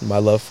 my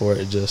love for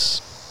it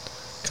just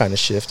kind of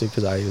shifted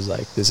because I was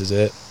like, this is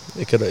it.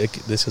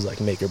 This is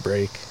like make or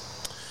break.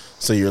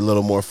 So you're a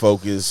little more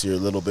focused. You're a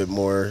little bit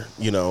more,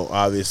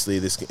 obviously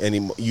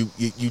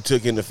you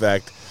took in the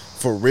fact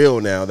for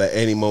real now that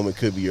any moment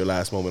could be your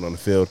last moment on the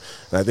field.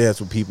 And I think that's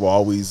what people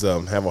always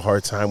have a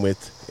hard time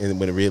with. And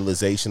when the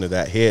realization of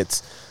that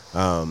hits,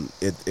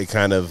 it's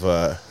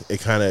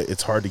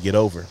hard to get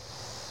over,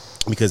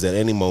 because at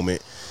any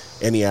moment,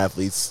 any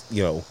athlete's,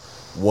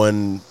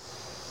 one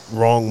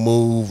wrong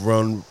move,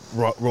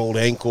 rolled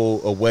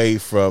ankle away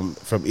from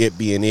it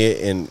being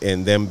it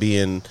and them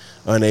being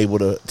unable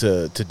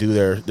to do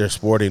their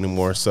sport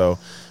anymore. So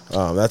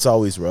that's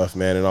always rough,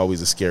 man, and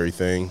always a scary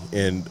thing.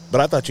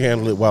 But I thought you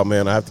handled it well,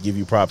 man. I have to give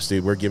you props,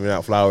 dude. We're giving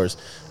out flowers.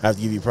 I have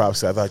to give you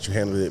props. I thought you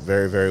handled it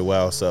very, very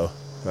well. So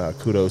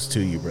kudos to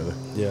you, brother.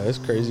 Yeah, it's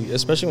crazy,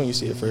 especially when you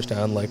see it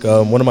firsthand. Like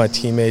one of my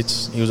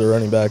teammates, he was a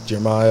running back,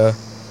 Jeremiah.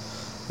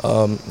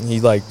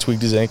 He like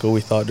tweaked his ankle,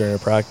 we thought, during a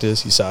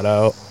practice. He sat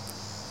out,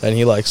 and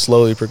he like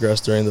slowly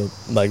progressed during the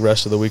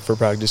rest of the week for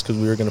practice, because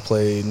we were going to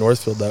play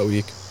Northfield that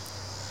week.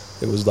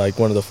 It was like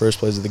one of the first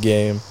plays of the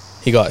game.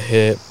 He got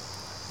hit,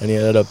 and he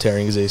ended up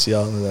tearing his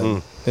ACL, and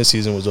then his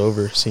season was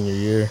over senior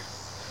year.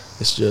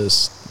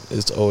 It's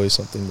always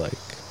something like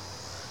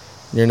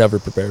you're never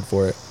prepared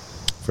for it.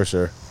 For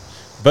sure.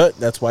 But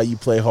that's why you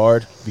play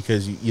hard,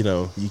 because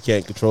you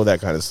can't control that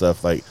kind of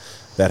stuff. Like,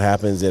 that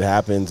happens, it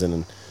happens,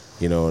 and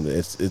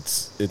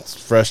it's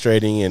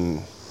frustrating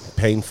and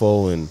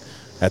painful, and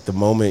at the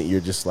moment you're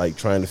just like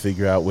trying to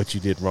figure out what you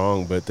did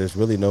wrong, but there's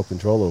really no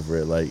control over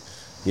it. Like,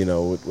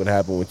 what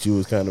happened with you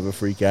was kind of a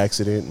freak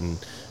accident, and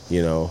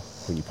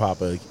when you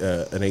pop an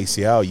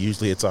ACL,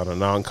 usually it's on a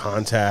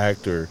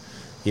non-contact, or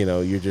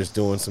you're just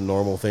doing some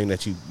normal thing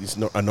it's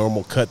a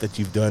normal cut that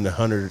you've done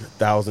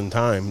 100,000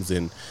 times,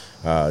 and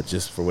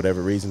just for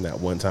whatever reason, that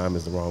one time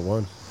is the wrong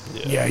one.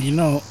 Yeah,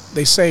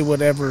 they say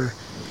whatever,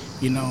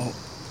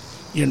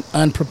 you're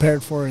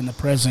unprepared for in the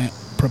present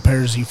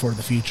prepares you for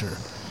the future.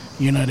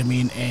 You know what I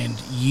mean? And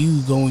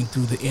you going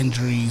through the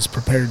injuries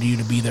prepared you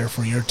to be there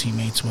for your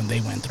teammates when they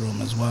went through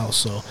them as well.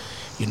 So,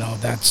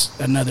 that's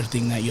another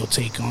thing that you'll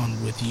take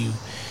on with you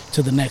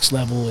to the next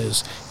level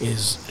is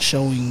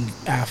showing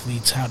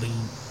athletes how to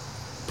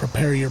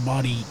prepare your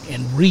body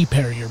and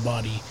repair your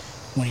body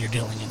when you're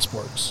dealing in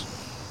sports.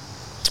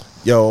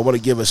 Yo, I want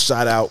to give a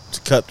shout out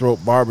to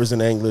Cutthroat Barbers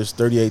and Anglers,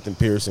 38th and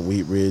Pierce in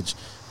Wheat Ridge.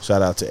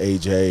 Shout out to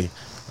AJ.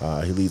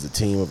 He leads a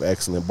team of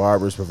excellent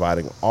barbers,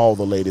 providing all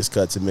the latest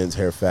cuts in men's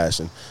hair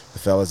fashion. The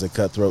fellas at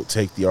Cutthroat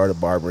take the art of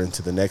barbering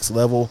to the next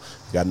level.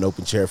 We got an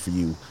open chair for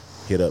you.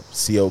 Hit up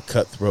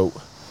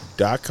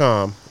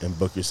cocutthroat.com and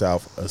book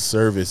yourself a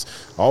service.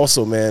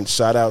 Also, man,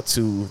 shout out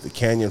to the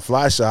Canyon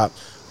Fly Shop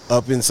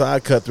up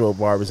inside Cutthroat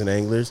Barbers and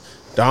Anglers.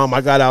 Dom,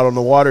 I got out on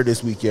the water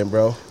this weekend,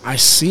 bro. I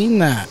seen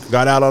that.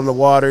 Got out on the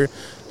water,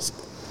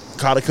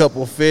 caught a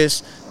couple of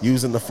fish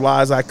using the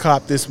flies I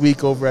caught this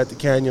week over at the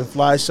Canyon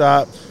Fly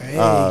Shop.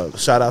 Hey.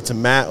 Shout out to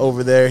Matt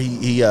over there.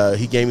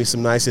 He gave me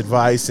some nice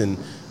advice and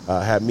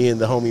had me and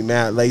the homie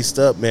Matt laced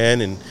up, man,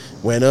 and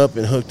went up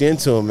and hooked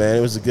into him, man.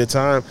 It was a good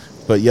time.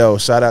 But, yo,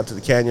 shout out to the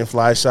Canyon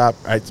Fly Shop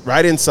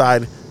right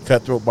inside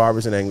Cutthroat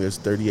Barbers and Anglers,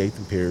 38th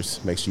and Pierce.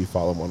 Make sure you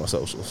follow them on our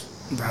socials.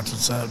 That's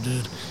what's up,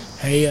 dude.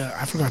 Hey,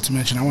 I forgot to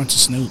mention, I went to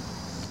Snoop.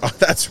 Oh,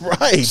 that's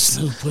right.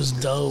 Snoop was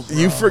dope, bro.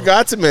 You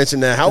forgot to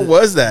mention that. How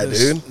was that,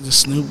 dude? The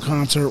Snoop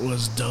concert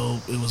was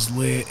dope. It was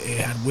lit. It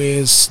had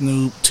Wiz,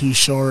 Snoop, Too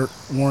Short,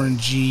 Warren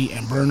G,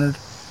 and Bernard.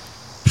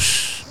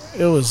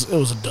 It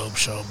was a dope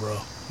show,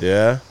 bro.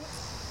 Yeah?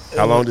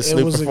 How long did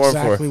Snoop perform for? It was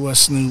exactly what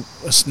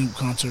a Snoop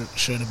concert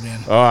should have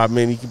been. Oh, I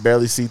mean, you can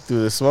barely see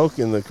through the smoke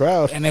in the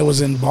crowd. And it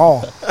was in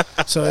Ball.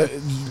 So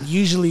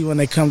usually when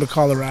they come to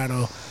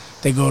Colorado,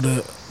 they go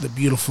to the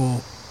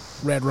beautiful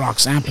Red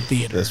Rocks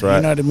Amphitheater. That's right.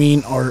 You know what I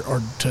mean? Or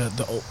to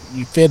the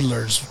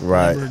Fiddlers,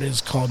 right, whatever it is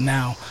called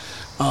now.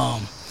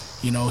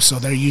 So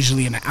they're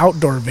usually in an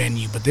outdoor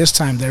venue, but this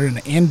time they're in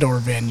an indoor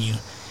venue.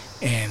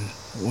 And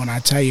when I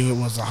tell you it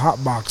was a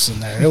hot box in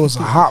there, it was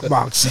a hot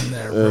box in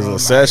there, bro. There was a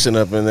session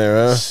up in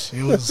there,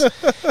 huh?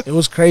 It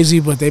was crazy,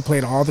 but they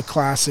played all the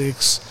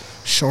classics.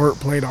 Short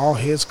played all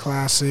his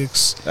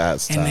classics.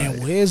 That's tight. And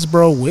then Wiz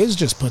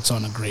just puts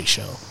on a great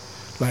show.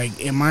 Like,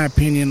 in my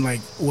opinion, like,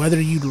 whether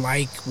you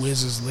like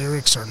Wiz's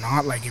lyrics or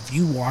not, like, if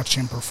you watch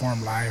him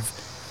perform live,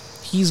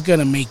 he's going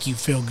to make you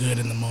feel good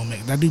in the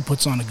moment. That dude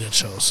puts on a good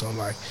show. So,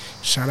 like,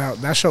 shout out.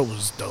 That show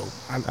was dope.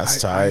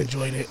 That's tight. I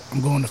enjoyed it. I'm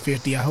going to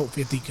 50. I hope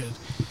 50 could.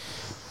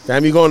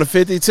 Damn, you going to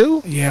 50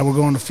 too? Yeah, we're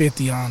going to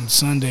 50 on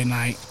Sunday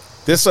night.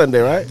 This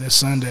Sunday, right? This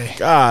Sunday.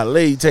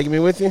 Golly, you taking me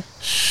with you?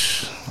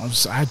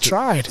 I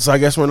tried. So I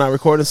guess we're not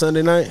recording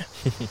Sunday night?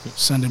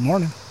 Sunday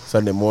morning.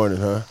 Sunday morning,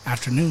 huh?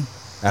 Afternoon.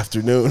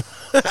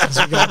 Because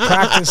we got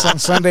practice on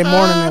Sunday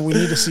morning, and we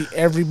need to see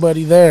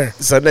everybody there.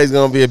 Sunday's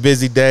going to be a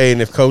busy day,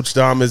 and if Coach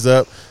Dom is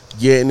up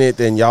getting it,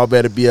 then y'all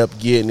better be up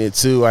getting it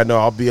too. I know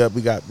I'll be up.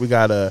 We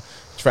got a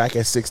track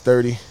at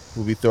 6:30.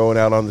 We'll be throwing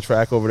out on the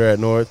track over there at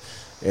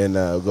North. and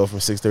go from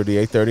 6:30 to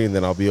 8:30, and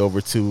then I'll be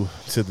over to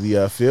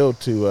the field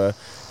to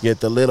get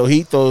the little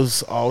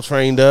Heathos all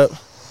trained up.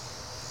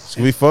 It's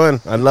gonna be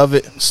fun. I love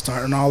it.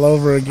 Starting all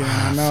over again.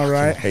 I know,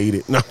 right? Hate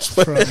it. No,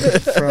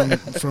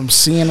 from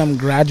seeing them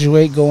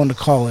graduate, going to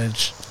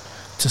college,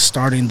 to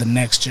starting the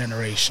next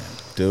generation.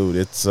 Dude,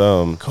 it's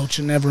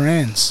coaching never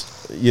ends.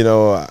 You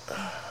know,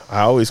 I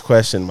always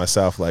question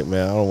myself, like,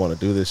 man, I don't want to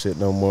do this shit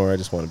no more. I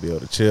just want to be able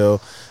to chill.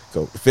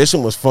 Go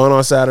fishing was fun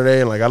on Saturday,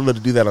 and like I'd love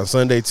to do that on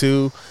Sunday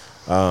too.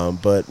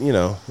 But you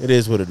know, it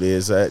is what it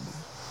is.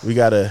 We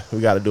gotta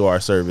do our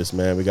service,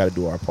 man. We gotta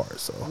do our part.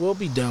 So we'll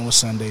be done with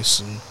Sunday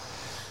soon.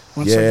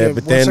 But then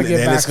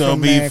it's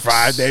gonna be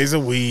 5 days a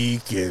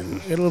week,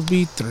 and it'll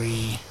be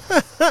 3.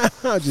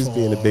 I'm just 4,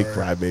 being a big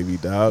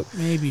crybaby, dog.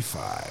 Maybe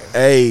 5.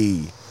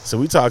 Hey, so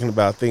we talking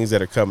about things that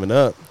are coming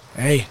up.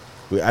 Hey,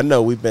 I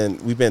know we've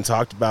been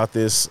talked about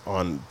this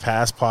on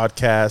past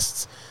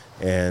podcasts,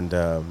 and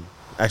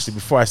actually,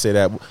 before I say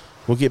that,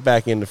 we'll get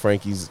back into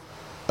Frankie's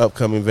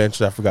upcoming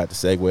venture. I forgot to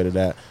segue to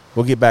that.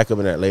 We'll get back up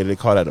in that later. They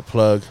call that a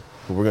plug,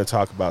 but we're gonna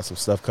talk about some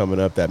stuff coming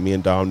up that me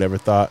and Dom never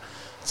thought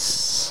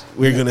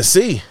we're gonna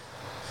see.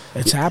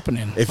 It's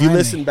happening. If you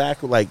listen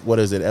back, like, what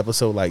is it,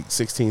 episode like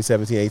 16,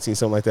 17, 18,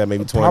 something like that,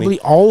 maybe 20. Probably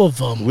all of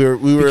them. We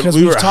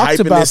were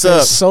talked about this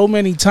up so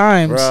many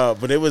times. Bro,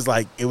 but it was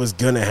like, it was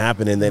going to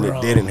happen, and then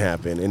it didn't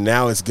happen. And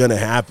now it's going to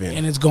happen.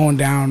 And it's going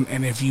down.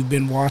 And if you've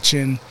been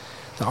watching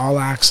the All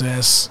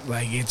Access,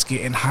 like, it's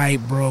getting hype,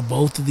 bro.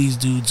 Both of these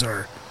dudes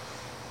are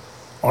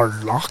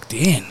locked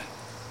in.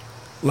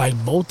 Like,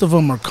 both of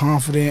them are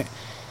confident.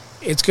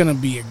 It's going to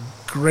be a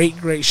great,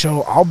 great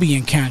show. I'll be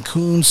in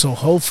Cancun, so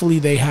hopefully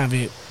they have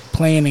it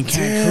playing in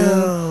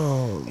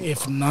Cancun. Damn.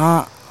 If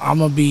not, I'm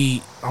gonna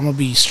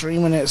be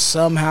streaming it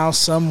somehow,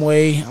 some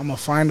way. I'm gonna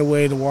find a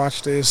way to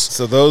watch this.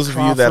 So those of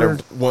you that are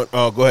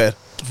go ahead.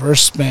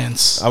 Versus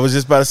Spence. I was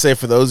just about to say,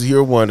 for those of you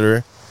who are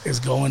wondering, it's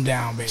going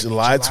down, baby.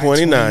 July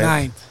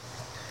 29th.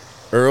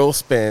 Earl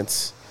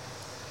Spence,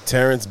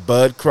 Terrence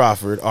Bud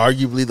Crawford,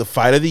 arguably the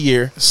fight of the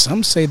year.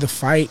 Some say the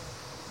fight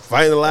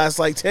in the last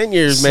like 10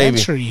 years, maybe.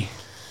 Century.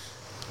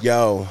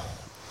 Yo,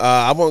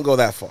 I won't go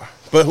that far,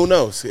 but who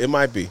knows? It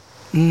might be.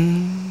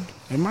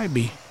 It might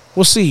be.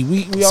 We'll see.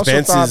 We also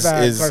Spence thought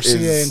that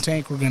Garcia and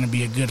Tank were going to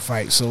be a good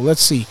fight, so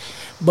let's see.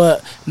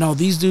 But no,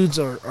 these dudes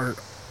are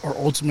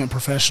ultimate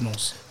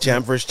professionals.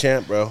 Champ versus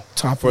champ, bro.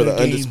 Top for the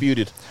game.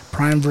 undisputed.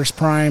 Prime versus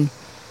prime.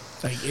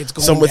 Like, it's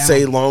going. Some would down.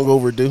 say long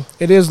overdue.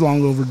 It is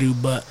long overdue,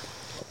 but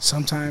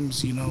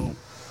sometimes, you know,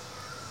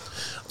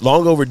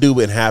 long overdue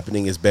and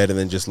happening is better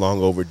than just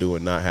long overdue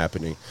and not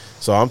happening.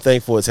 So I'm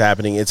thankful it's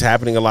happening. It's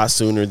happening a lot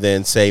sooner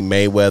than, say,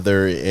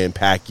 Mayweather and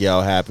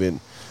Pacquiao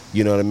happened.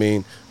 You know what I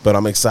mean? But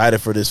I'm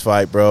excited for this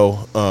fight, bro.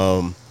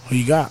 Who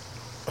you got?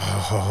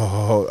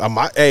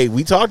 Hey,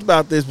 we talked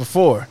about this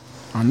before.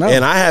 I know.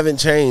 And I haven't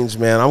changed,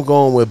 man. I'm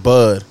going with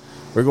Bud.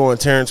 We're going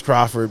Terrence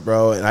Crawford,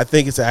 bro. And I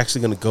think it's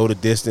actually going to go to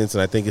distance,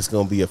 and I think it's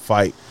going to be a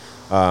fight.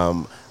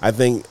 I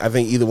think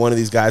either one of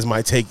these guys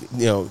might take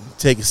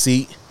a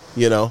seat.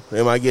 You know,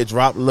 they might get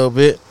dropped a little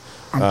bit.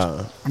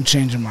 I'm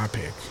changing my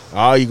pick.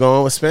 Oh, you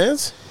going with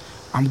Spence?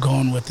 I'm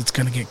going with it's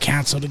going to get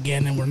canceled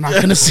again, and we're not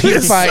going to see a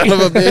fight. Son of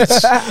a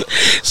bitch.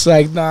 It's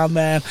like, nah,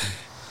 man.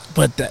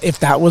 But if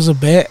that was a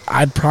bet,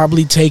 I'd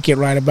probably take it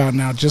right about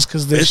now, just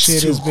because this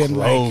shit has been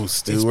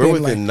close, dude. We're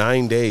within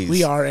 9 days.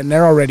 We are, and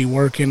they're already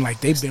working.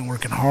 Like, they've been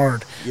working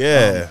hard.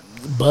 Yeah.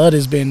 Bud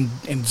has been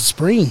in the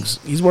Springs.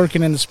 He's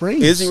working in the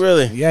Springs. Is he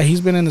really? Yeah,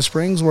 he's been in the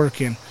Springs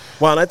working.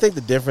 Well, and I think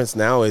the difference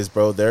now is,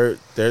 bro, the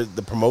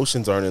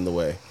promotions aren't in the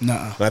way.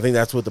 Nuh-uh. And I think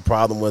that's what the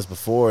problem was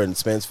before. And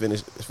Spence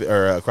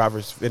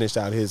Crawford finished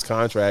out his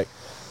contract,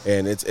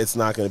 and it's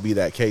not going to be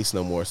that case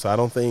no more. So I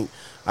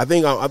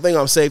think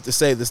I'm safe to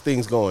say this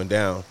thing's going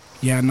down.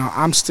 Yeah, no,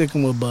 I'm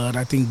sticking with Bud.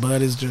 I think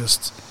Bud is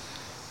just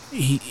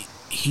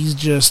he's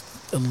just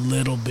a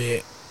little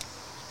bit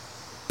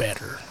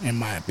better, in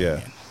my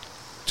opinion. Yeah.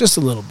 Just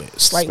a little bit,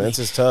 slightly. Spence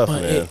is tough,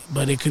 man.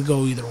 But it could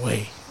go either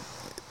way.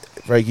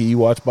 Frankie, you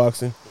watch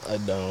boxing? I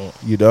don't.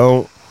 You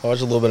don't? I watch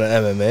a little bit of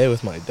MMA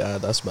with my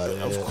dad. That's about it.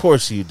 Of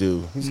course you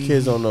do. These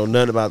kids don't know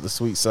nothing about the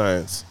sweet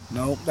science.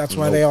 Nope. That's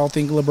why they all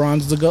think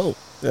LeBron's the GOAT.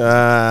 He's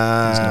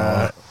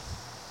not.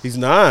 He's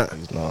not.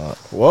 He's not.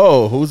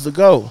 Whoa, who's the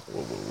GOAT?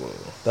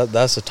 Whoa.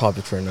 That's a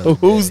topic for another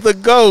Who's day. The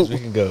GOAT? We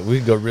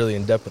can go really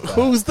in depth with that.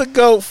 Who's the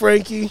GOAT,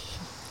 Frankie?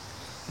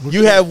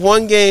 You have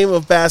one game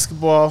of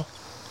basketball,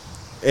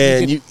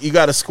 and you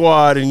got a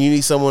squad, and you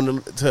need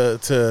someone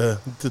to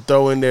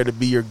throw in there to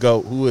be your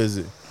GOAT. Who is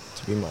it?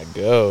 To be my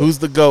GOAT. Who's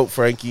the GOAT,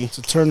 Frankie? It's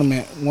a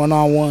tournament,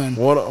 one-on-one.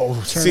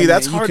 See,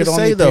 that's hard to say,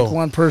 though. You could only pick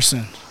one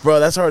person. Bro,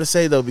 that's hard to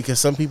say, though, because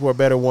some people are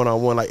better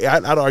one-on-one. Like,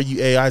 I'd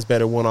argue AI's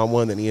better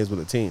one-on-one than he is with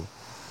a team.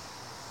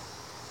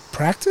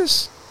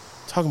 Practice?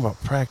 Talking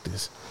about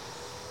practice.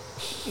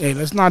 Hey,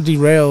 let's not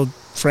derail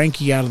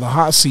Frankie out of the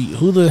hot seat.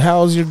 Who the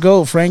hell is your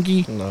GOAT,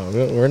 Frankie? No,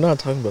 we're not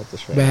talking about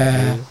this right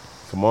now.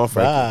 Come on,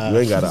 Frankie. You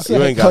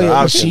ain't got an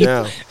option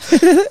now.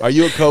 Are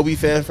you a Kobe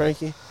fan,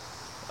 Frankie?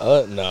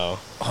 No.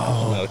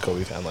 I'm not a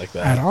Kobe fan like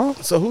that. At all?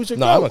 So who's your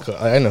GOAT?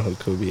 GOAT? I know who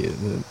Kobe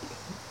is.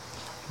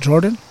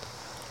 Jordan?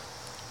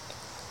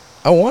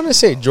 I want to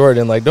say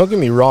Jordan. Like, don't get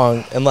me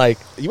wrong. And, like,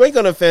 You ain't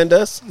going to offend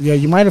us. Yeah,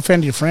 you might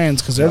offend your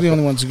friends because they're the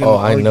only ones who are going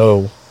to I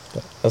know.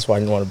 That's why I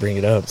didn't want to bring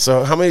it up.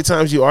 So how many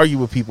times you argue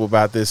with people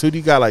about this? Who do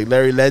you got, like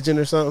Larry Legend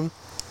or something?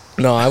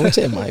 No, I would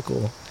say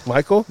Michael.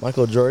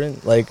 Michael Jordan.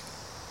 Like,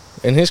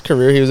 in his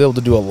career, he was able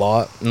to do a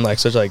lot in, like,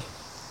 such, like,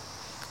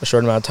 a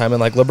short amount of time. And,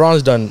 like,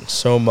 LeBron's done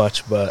so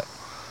much, but,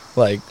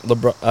 like,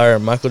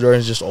 Michael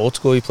Jordan's just old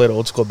school. He played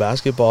old school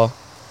basketball.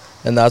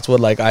 And that's what,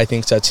 like, I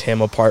think sets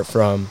him apart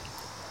from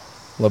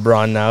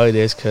LeBron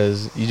nowadays,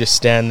 because you just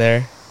stand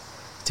there,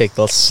 take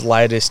the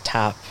slightest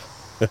tap,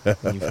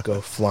 and you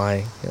go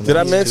flying. Did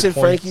I mention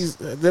Frankie's?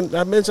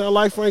 I mentioned I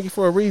like Frankie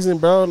for a reason,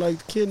 bro. Like,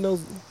 the kid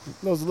knows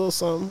a little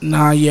something.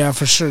 Nah, yeah,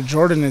 for sure.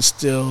 Jordan is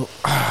still,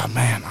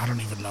 man, I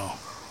don't even know.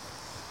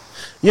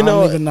 I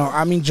don't even know.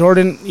 I mean,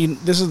 Jordan,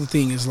 this is the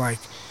thing, is like,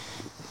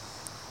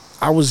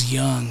 I was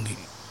young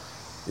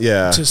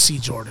to see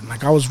Jordan.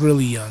 Like, I was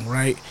really young,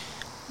 right?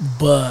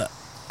 But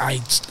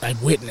I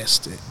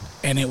witnessed it,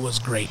 and it was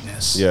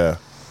greatness. Yeah.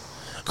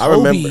 Kobe, I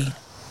remember.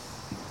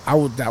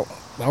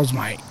 That was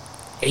my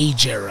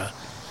age era.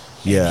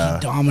 Yeah.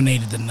 He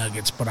dominated the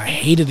Nuggets, but I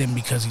hated him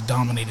because he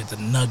dominated the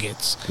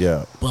Nuggets.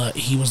 Yeah. But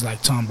he was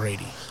like Tom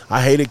Brady.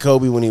 I hated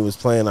Kobe when he was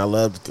playing. I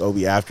loved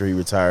Kobe after he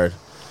retired.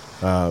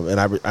 And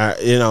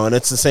and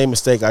it's the same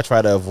mistake I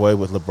try to avoid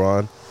with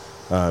LeBron,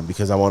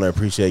 because I want to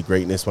appreciate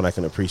greatness when I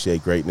can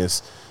appreciate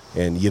greatness,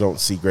 and you don't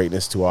see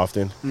greatness too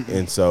often. Mm-hmm.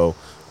 And so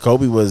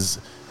Kobe was,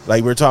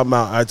 like we were talking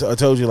about, I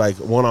told you, like,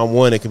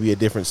 one-on-one, it could be a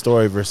different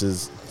story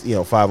versus,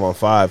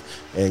 5-on-5.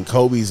 And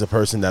Kobe's a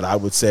person that I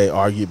would say,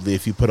 arguably,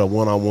 if you put a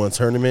one-on-one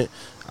tournament,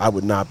 I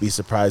would not be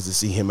surprised to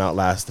see him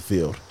outlast the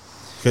field,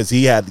 because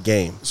he had the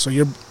game.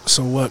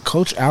 So what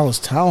Coach Al is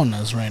telling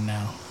us right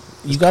now,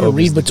 you got to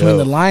read between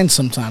the lines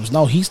sometimes.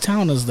 No, he's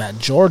telling us that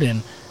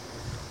Jordan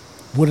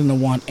wouldn't have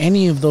won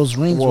any of those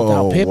rings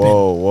without Pippen.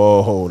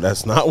 Whoa.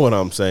 That's not what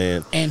I'm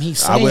saying. And he's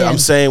saying I'm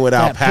saying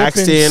without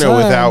Paxton or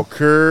without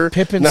Kerr.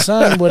 Pippen's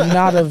son would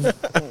not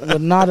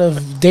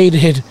have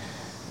dated,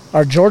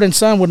 or Jordan's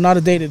son would not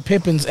have dated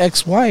Pippen's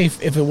ex-wife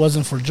if it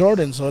wasn't for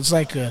Jordan. So it's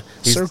like a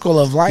circle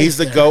of life. He's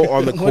the GOAT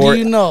on the court. What do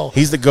you know?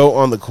 He's the GOAT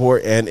on the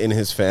court and in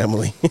his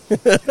family.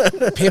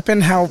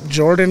 Pippen helped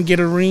Jordan get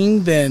a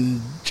ring,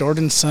 then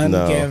Jordan's son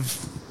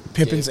gave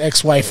Pippen's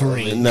ex-wife a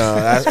ring. No,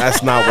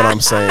 that's not what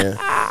I'm saying.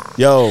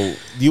 Yo,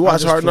 do you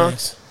watch Hard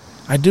Knocks?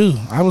 I do.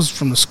 I was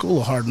from the school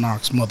of Hard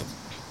Knocks, mother.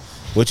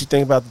 What you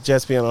think about the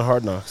Jets being on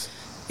Hard Knocks?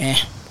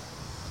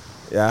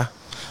 Yeah?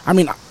 I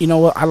mean, you know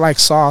what? I like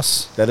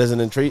sauce. That doesn't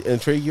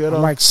intrigue you at all?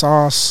 I like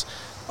sauce.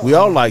 We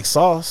all like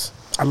sauce.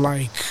 I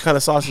like... What kind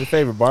of sauce is your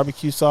favorite?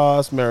 Barbecue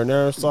sauce?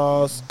 Marinara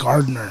sauce?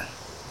 Gardner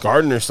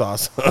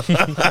sauce.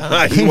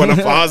 You want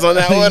to pause on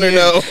that one or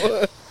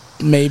no?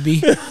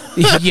 Maybe.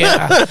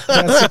 Yeah,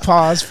 that's a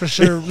pause for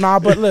sure. Nah,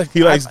 but look.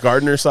 He likes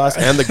Gardner sauce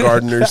and the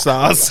Gardner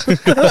sauce.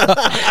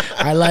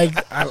 I like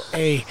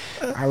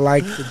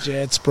the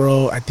Jets,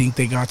 bro. I think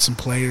they got some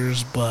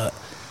players, but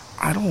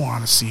I don't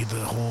want to see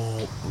the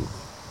whole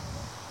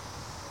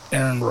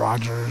Aaron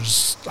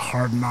Rodgers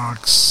Hard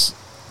Knocks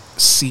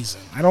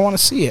season. I don't want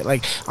to see it.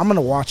 Like, I'm going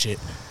to watch it.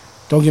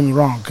 Don't get me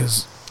wrong,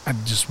 because I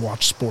just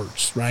watch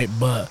sports, right?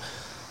 But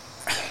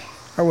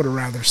I would have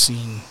rather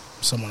seen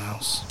someone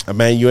else.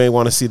 Man, you ain't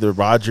want to see the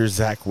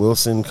Rodgers-Zach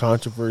Wilson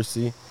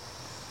controversy?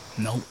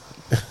 Nope.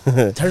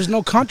 There's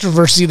no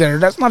controversy there.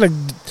 That's not a...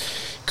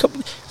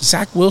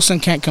 Zach Wilson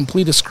can't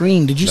complete a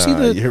screen. Did you see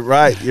the... You're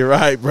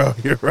right, bro.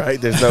 You're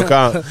right. There's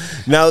no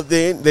Now,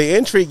 the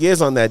intrigue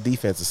is on that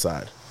defensive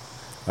side.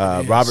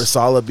 Robert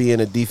Saleh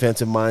being a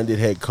defensive-minded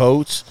head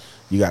coach.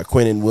 You got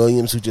Quinnen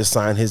Williams, who just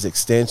signed his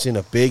extension,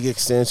 a big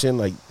extension,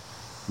 like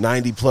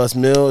 $90+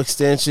 million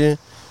extension.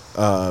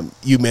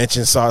 You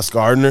mentioned Sauce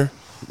Gardner.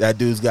 That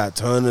dude's got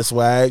tons of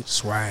swag,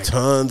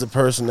 tons of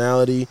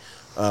personality.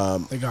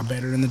 They got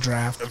better in the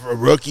draft. A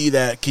rookie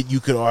that you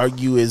could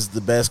argue is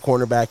the best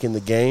cornerback in the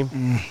game.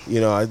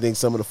 I think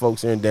some of the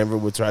folks here in Denver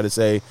would try to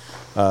say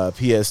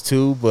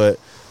PS2, but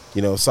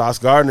Sauce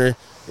Gardner.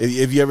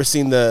 Have you ever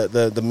seen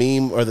the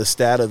meme or the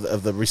stat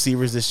of the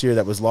receivers this year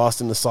that was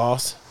lost in the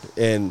sauce?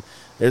 And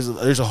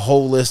there's a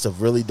whole list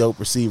of really dope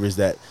receivers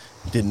that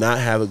did not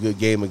have a good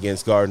game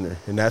against Gardner.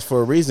 And that's for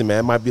a reason,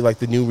 man. It might be like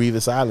the new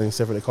Revis Island,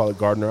 except for they call it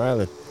Gardner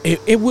Island.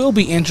 It will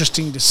be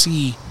interesting to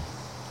see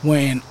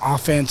when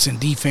offense and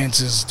defense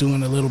is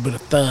doing a little bit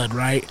of thud,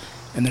 right?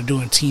 And they're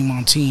doing team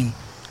on team.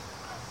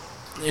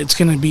 It's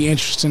going to be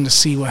interesting to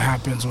see what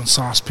happens when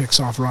Sauce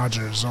picks off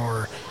Rodgers,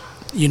 or,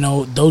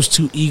 those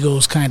two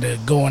egos kind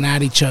of going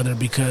at each other,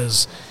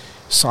 because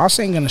Sauce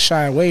ain't going to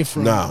shy away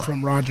from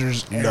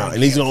Rodgers. No,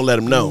 and he's going to let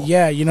him know.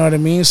 Yeah, you know what I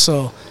mean?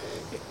 So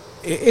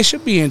it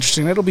should be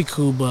interesting. It'll be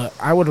cool, but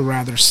I would have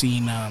rather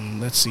seen,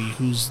 let's see,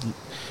 who's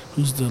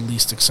the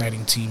least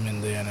exciting team in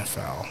the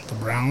NFL? The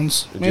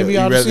Browns? Maybe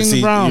I'd have seen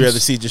the Browns. You'd rather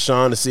see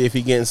Deshaun to see if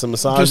he's getting some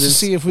massages? Just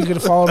to see if we could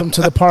have followed him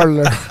to the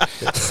parlor.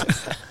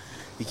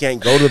 He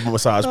can't go to the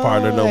massage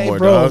parlor no more,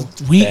 bro,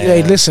 dog.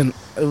 Hey, listen,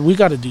 we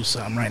got to do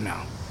something right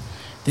now.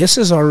 This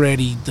is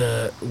already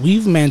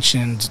we've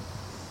mentioned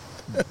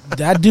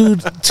That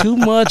dude too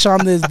much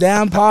on this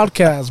damn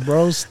podcast,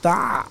 bro.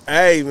 Stop.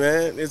 Hey,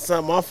 man, it's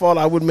not my fault.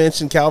 I would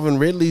mention Calvin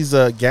Ridley's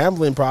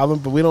gambling problem,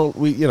 but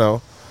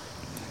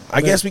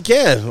I guess we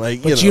can.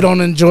 But you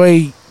don't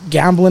enjoy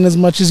gambling as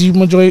much as you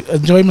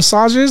enjoy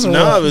massages? Or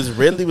no, what? it was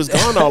Ridley was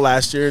gone all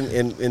last year,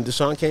 and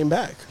Deshaun came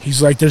back.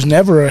 He's like, there's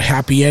never a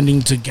happy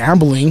ending to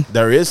gambling.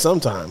 There is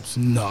sometimes.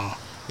 No.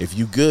 If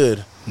you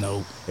good.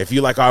 No. If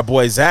you like our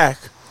boy Zach.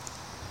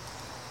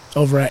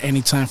 Over at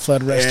Anytime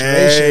Flood Restoration.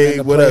 Hey, and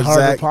the what Play up,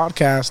 Harder Zach?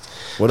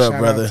 podcast. What up, Shout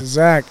brother? out to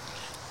Zach.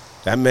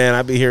 That man,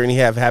 I be hearing he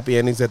have happy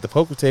endings at the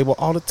poker table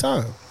all the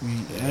time.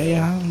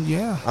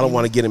 Yeah. I don't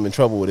want to get him in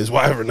trouble with his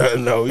wife or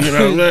nothing, though. You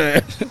know what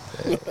I'm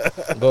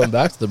saying? Going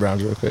back to the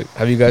Browns real quick.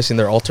 Have you guys seen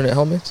their alternate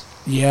helmets?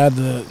 Yeah,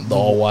 the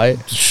all white.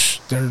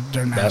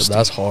 They're nasty.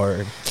 That's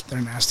hard.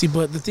 They're nasty,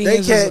 but the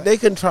thing They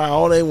can try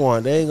all they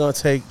want. They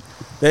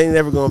ain't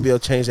never gonna be able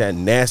to change that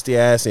nasty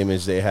ass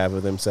image they have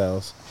of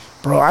themselves.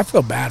 bro, I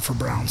feel bad for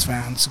Browns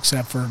fans,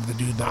 except for the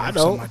dude that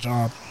works on my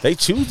job. They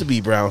choose to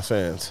be Browns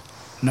fans.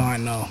 No, I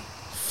know.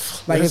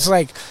 It's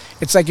like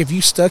if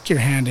you stuck your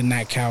hand in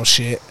that cow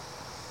shit,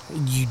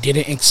 you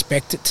didn't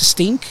expect it to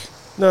stink.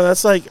 No,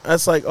 that's like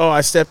oh,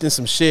 I stepped in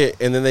some shit,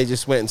 and then they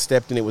just went and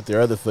stepped in it with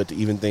their other foot to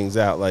even things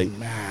out. Like,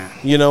 Man.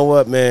 You know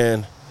what,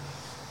 man?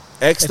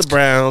 The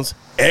Browns,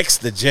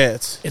 the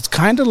Jets. It's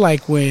kind of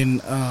like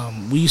when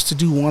we used to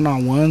do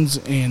one-on-ones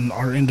in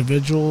our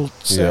individual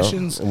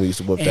sessions, and we used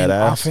to whoop that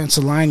ass.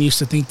 Offensive line used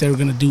to think they were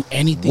going to do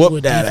anything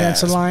with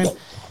defensive line,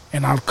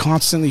 and I'll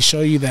constantly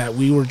show you that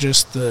we were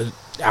just the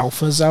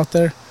alphas out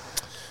there.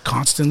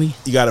 Constantly.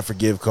 You got to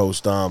forgive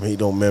Coach Dom. He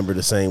don't remember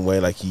the same way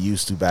like he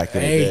used to back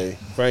in the day.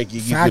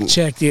 Frankie,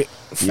 check it.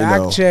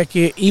 Check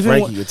it. Even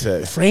Frankie would tell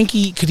you.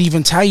 Frankie could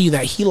even tell you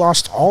that he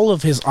lost all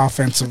of his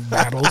offensive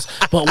battles,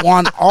 but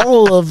won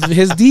all of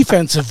his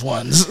defensive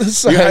ones.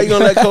 So, how you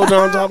gonna let Coach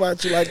Dom talk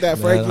about you like that,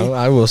 Frankie? Man,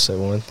 I will say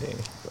one thing.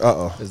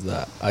 Is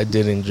that I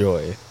did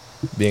enjoy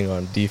being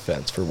on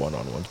defense for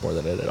one-on-ones more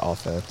than I did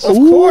offense. Of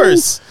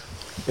course.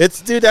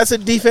 That's a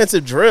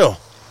defensive drill.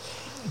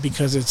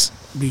 Because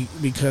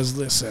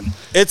listen,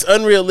 it's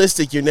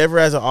unrealistic. You're never,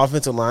 as an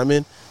offensive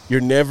lineman, you're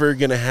never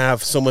going to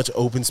have so much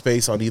open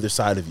space on either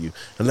side of you.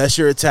 Unless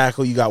you're a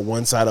tackle, you got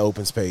one side of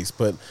open space.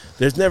 But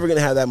there's never going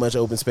to have that much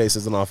open space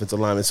as an offensive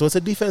lineman. So it's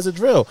a defensive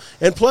drill.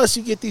 And plus,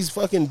 you get these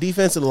fucking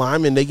defensive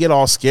linemen, they get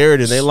all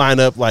scared and they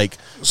line up like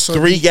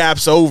three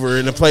gaps over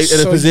in a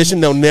position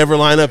they'll never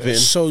line up in.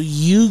 So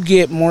you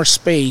get more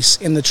space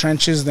in the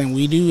trenches than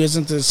we do.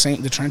 Isn't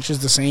the trenches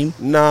the same?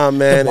 Nah,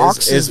 man.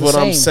 Is what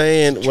I'm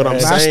saying. What I'm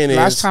saying is,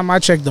 last time I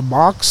checked the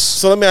box.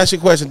 So let me ask you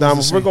a question, Dom.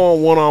 If we're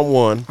going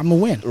one-on-one, I'm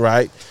going to win.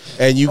 Right?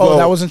 And you go.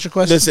 That wasn't your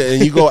question. Listen,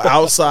 and you go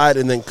outside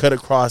and then cut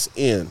across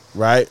in,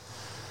 right?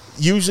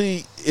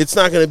 Usually, it's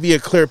not going to be a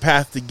clear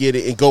path to get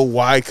it and go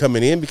wide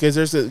coming in because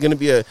there's going to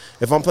be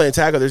if I'm playing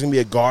tackle, there's going to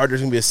be a guard,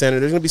 there's going to be a center,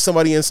 there's going to be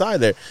somebody inside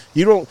there.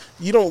 You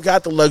don't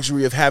got the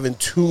luxury of having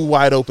two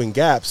wide open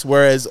gaps.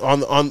 Whereas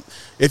on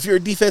if you're a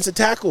defensive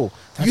tackle,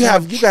 you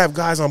got to have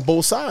guys on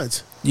both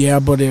sides. Yeah,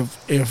 but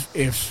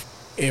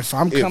if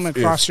I'm coming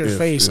across your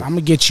face, I'm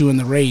gonna get you in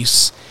the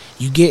race.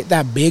 You get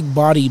that big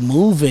body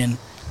moving.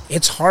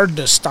 It's hard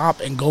to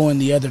stop and go in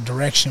the other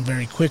direction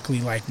very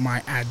quickly, like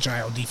my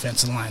agile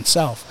defensive line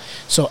self.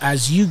 So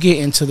as you get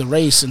into the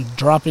race and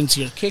drop into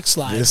your kick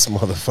slide, this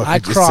motherfucker I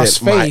just cross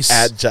said face, my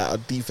agile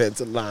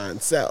defensive line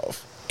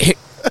self.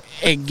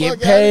 And get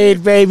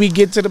paid, baby.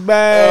 Get to the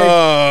bag.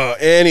 Oh,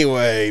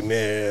 anyway,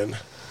 man.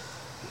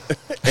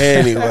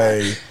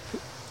 Anyway.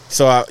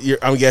 So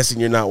I'm guessing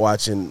you're not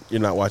watching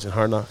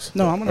Hard Knocks?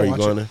 No, I'm gonna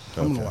watch it.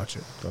 I'm gonna watch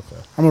it.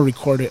 Okay. I'm gonna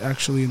record it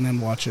actually and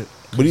then watch it.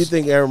 What do you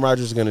think Aaron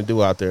Rodgers is gonna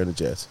do out there in the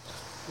Jets?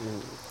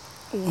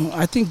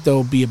 I think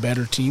they'll be a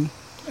better team.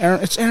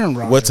 It's Aaron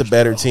Rodgers. What's a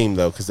better team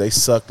though? Because they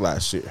sucked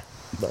last year.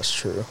 That's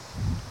true.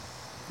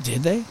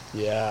 Did they?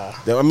 Yeah.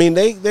 I mean,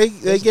 they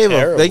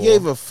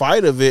gave a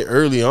fight of it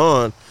early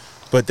on,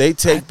 but they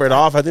tapered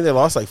off. I think they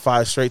lost like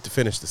 5 straight to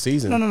finish the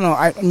season. No.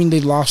 I mean,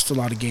 they lost a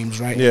lot of games,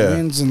 right? Yeah.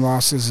 Wins and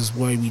losses is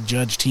why we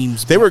judge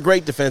teams. They were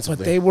great defensively.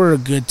 But they were a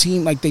good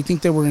team. Like, they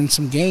think they were in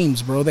some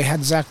games, bro. They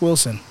had Zach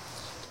Wilson,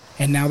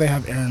 and now they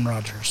have Aaron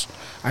Rodgers.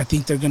 I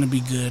think they're going to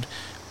be good.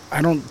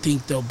 I don't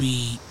think they'll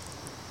be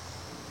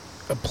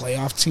a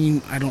playoff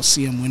team. I don't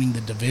see them winning the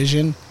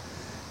division.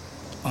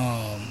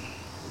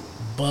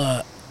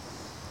 But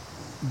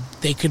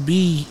they could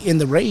be in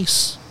the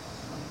race.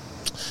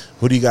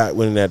 Who do you got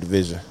winning that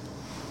division?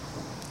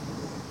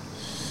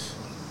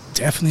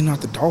 Definitely not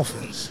the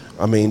Dolphins.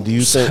 I mean, do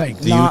you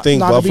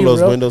think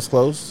Buffalo's window's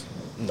closed?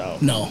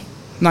 No,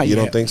 not yet. You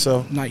don't think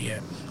so? Not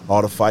yet.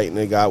 All the fighting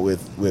they got with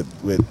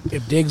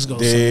if Diggs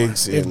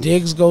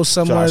goes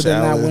somewhere,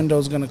 then that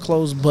window's gonna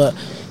close. But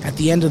at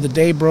the end of the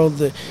day, bro,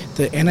 the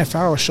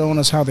NFL is showing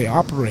us how they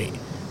operate.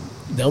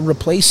 They'll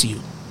replace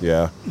you.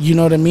 Yeah. You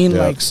know what I mean?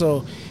 Yeah. Like,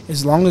 so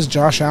as long as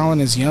Josh Allen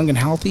is young and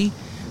healthy,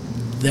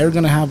 they're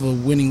going to have a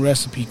winning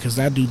recipe because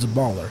that dude's a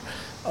baller.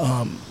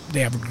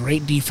 They have a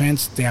great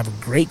defense. They have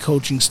a great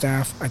coaching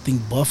staff. I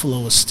think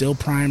Buffalo is still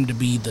primed to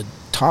be the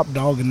top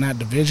dog in that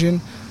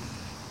division.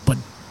 But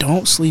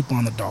don't sleep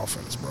on the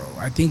Dolphins, bro.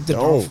 I think the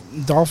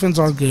Dolphins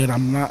are good. I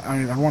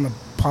don't want to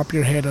pop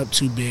your head up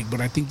too big, but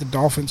I think the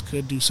Dolphins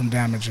could do some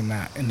damage in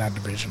that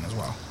division as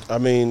well. I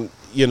mean,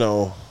 you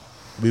know,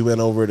 we went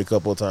over it a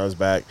couple of times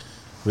back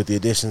with the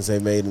additions they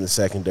made in the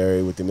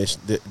secondary, with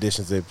the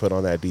additions they put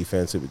on that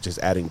defense. It was just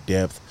adding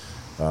depth.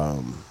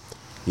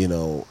 You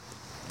know,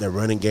 their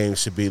running game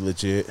should be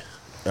legit,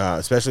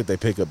 especially if they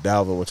pick up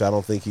Dalvin, which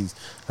I think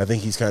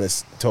he's kind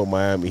of told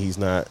Miami he's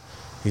not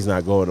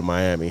going to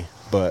Miami.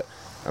 But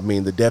I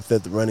mean, the depth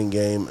at the running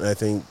game, and I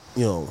think,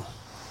 you know,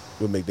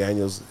 with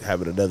McDaniels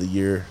having another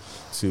year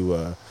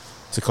to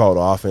call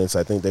the offense,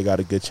 I think they got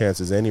a good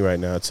chance as any right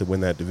now to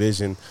win that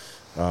division.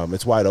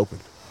 It's wide open.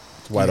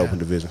 It's a wide open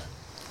division.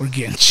 We're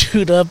getting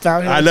chewed up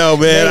out here. I know,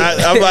 man.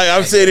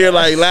 I'm sitting here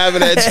like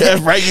laughing at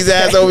Frankie's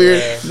ass over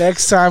here.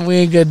 Next time we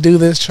ain't gonna do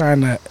this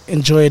trying to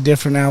enjoy a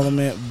different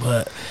element,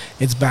 but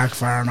it's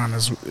backfiring on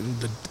us.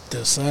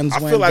 The sun's went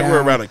down. I feel like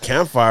we're around a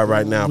campfire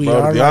right now,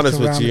 bro. To be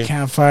honest with you,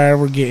 campfire.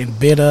 We're getting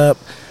bit up.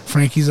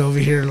 Frankie's over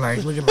here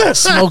like looking like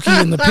Smokey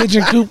in the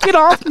pigeon coop. Get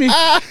off me!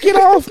 Get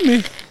off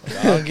me!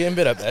 I'm getting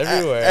bit up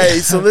everywhere. Hey,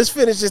 so let's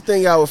finish this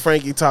thing out with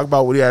Frankie. Talk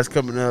about what he has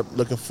coming up.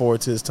 Looking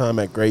forward to his time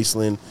at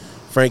Graceland.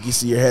 Frankie,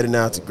 so you're heading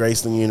out to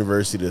Graceland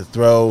University to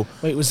throw.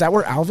 Wait, was that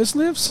where Alvis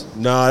lives?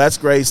 No, that's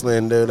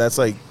Graceland, dude. That's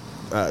like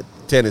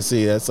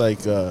Tennessee. That's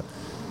like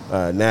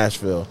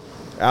Nashville.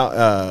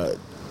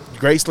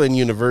 Graceland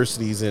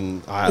University's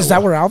in Iowa. Is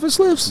that where Alvis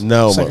lives?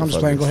 No, I'm just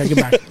playing. Go ahead,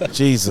 get back.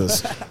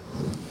 Jesus.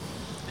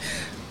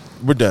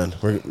 We're done.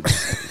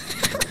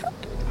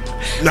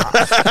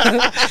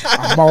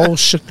 I'm all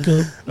shook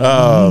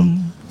up.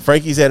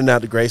 Frankie's heading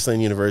out to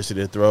Graceland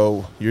University to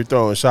throw. You're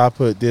throwing shot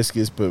put,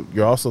 discus, but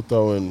you're also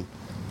throwing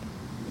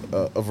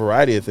a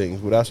variety of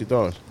things. What else you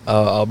throwing?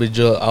 I'll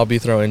be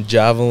throwing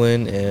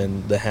javelin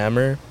and the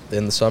hammer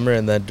in the summer,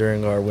 and then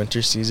during our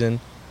winter season,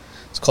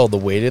 it's called the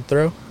weighted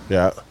throw.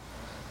 Yeah.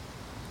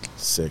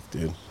 Sick,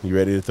 dude. You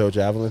ready to throw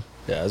javelin?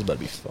 Yeah, it's about to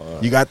be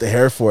fun. You got the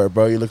hair for it,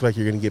 bro. You look like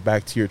you're gonna get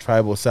back to your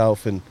tribal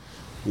self and,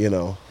 you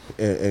know,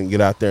 and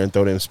get out there and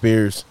throw them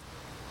spears.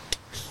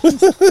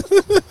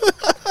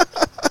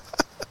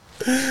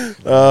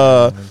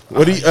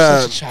 What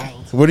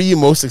are you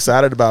most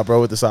excited about,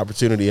 bro, with this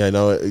opportunity? I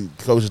know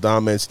Coach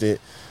Don mentioned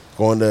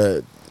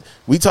it.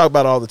 We talk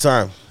about it all the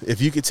time.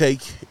 If you could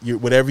take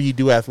whatever you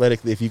do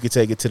athletically, if you could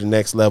take it to the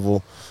next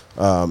level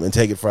and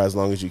take it for as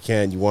long as you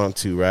can, you want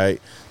to,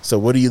 right? So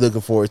what are you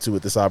looking forward to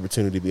with this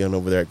opportunity being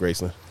over there at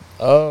Graceland?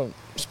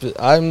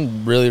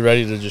 I'm really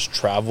ready to just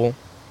travel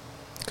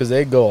because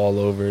they go all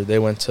over. They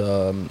went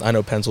to, I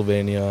know,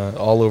 Pennsylvania,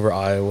 all over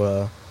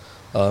Iowa,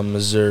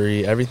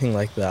 Missouri, everything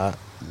like that.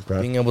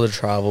 Okay. Being able to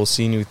travel,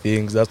 see new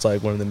things, that's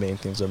like one of the main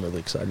things I'm really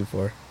excited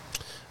for.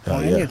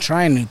 And you're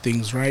trying new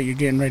things, right? You're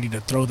getting ready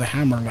to throw the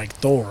hammer like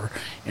Thor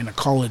in a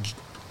college,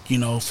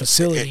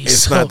 facility.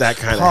 It's not that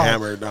kind of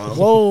hammer, dog.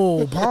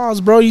 Whoa,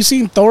 pause, bro. You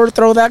seen Thor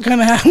throw that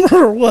kind of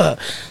hammer or what?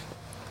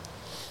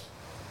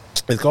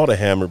 It's called a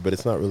hammer, but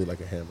it's not really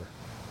like a hammer.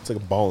 It's like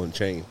a ball and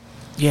chain.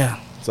 Yeah.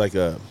 It's like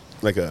a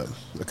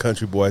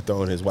country boy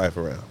throwing his wife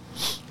around.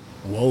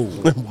 Whoa.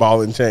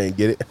 Ball and chain,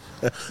 get it?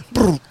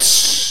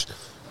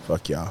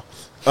 Fuck y'all.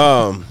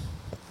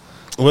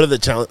 What are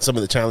some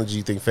of the challenges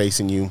you think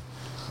facing you?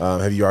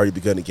 Have you already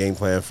begun a game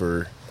plan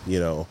for,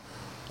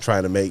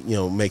 trying to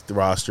make the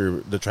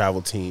roster, the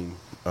travel team,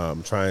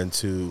 trying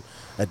to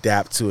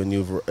adapt to a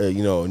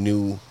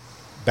new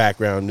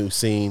background, new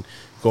scene,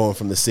 going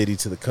from the city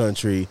to the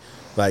country?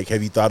 Like,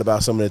 have you thought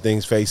about some of the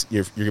things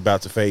you're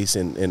about to face,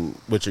 and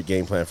what's your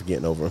game plan for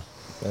getting over?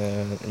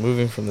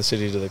 Moving from the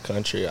city to the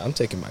country, I'm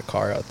taking my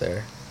car out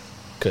there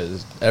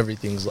because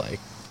everything's like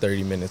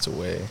 30 minutes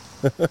away.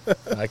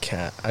 I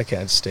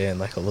can't stay in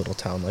like a little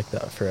town like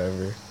that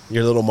forever.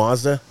 Your little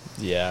Mazda?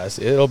 Yeah,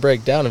 it'll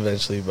break down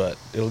eventually, but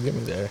it'll get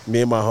me there.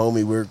 Me and my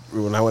homie,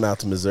 when I went out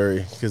to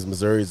Missouri, because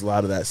Missouri's a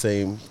lot of that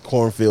same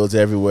cornfields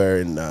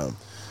everywhere, and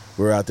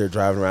we were out there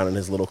driving around in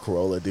his little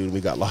Corolla, dude, and we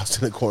got lost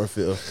in the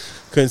cornfield.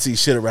 Couldn't see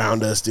shit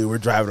around us, dude. We're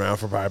driving around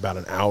for probably about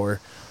an hour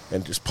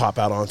and just pop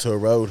out onto a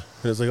road.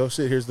 And it's like, oh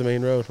shit, here's the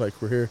main road.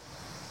 Like, we're here.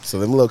 So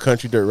them little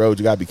country dirt roads,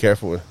 you gotta be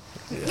careful with.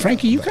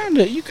 Frankie, you kind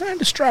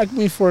of strike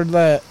me for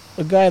a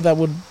guy that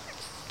would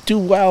do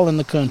well in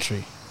the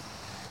country.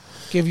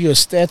 Give you a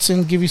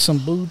Stetson, give you some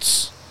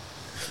boots,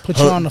 put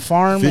you on the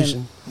farm,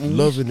 fishing, and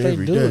loving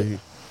every day.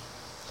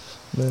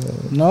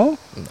 No,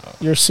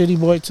 you're a city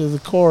boy to the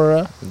core.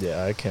 Huh?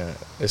 Yeah, I can't.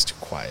 It's too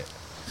quiet.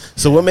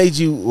 So what made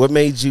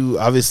you?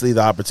 Obviously,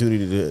 the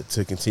opportunity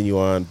to continue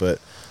on,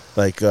 but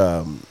like,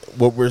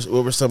 what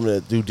were some of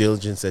the due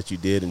diligence that you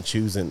did in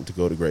choosing to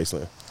go to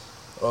Graceland?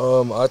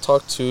 I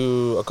talked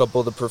to a couple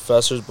of the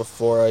professors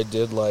before I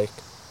did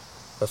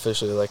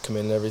officially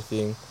commit and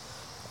everything.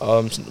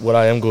 What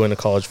I am going to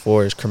college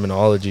for is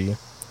criminology,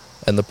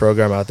 and the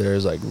program out there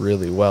is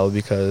really well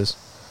because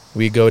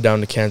we go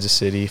down to Kansas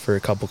City for a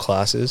couple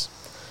classes,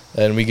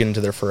 and we get into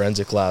their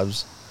forensic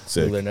labs.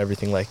 Sick. We learn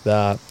everything like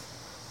that.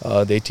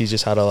 They teach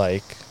us how to how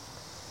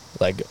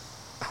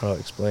do I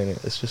explain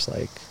it? It's just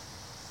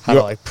how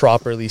to like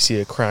properly see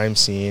a crime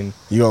scene.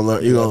 You gonna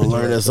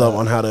learn us up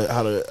on how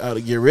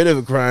to get rid of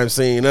a crime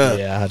scene, huh?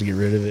 Yeah, how to get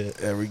rid of it.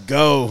 There we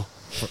go.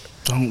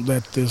 Don't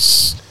let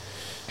this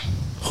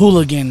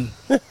hooligan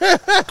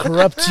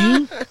corrupt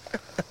you.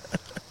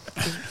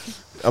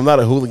 I'm not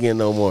a hooligan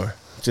no more.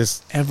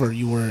 Just ever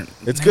you weren't.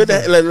 It's good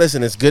to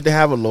listen. It's good to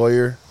have a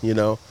lawyer.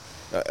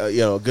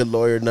 A good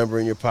lawyer number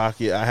in your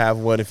pocket. I have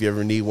one. If you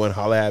ever need one,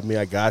 holla at me.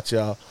 I got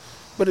y'all.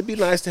 But it'd be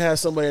nice to have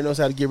somebody that knows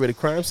how to get rid of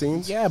crime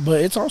scenes. Yeah,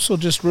 but it's also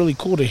just really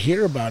cool to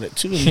hear about it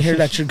too, and hear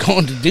that you're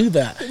going to do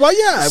that. Well,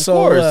 yeah, of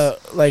course.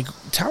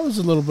 Tell us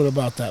a little bit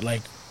about that.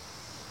 Like,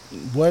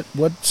 what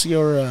was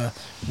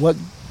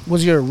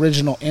your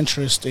original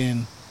interest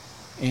in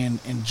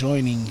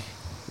joining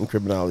in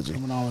criminology?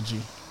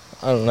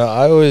 I don't know.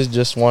 I always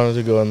just wanted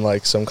to go in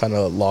like some kind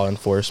of law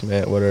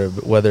enforcement,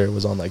 whether it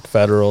was on like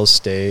federal,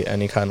 state,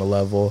 any kind of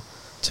level.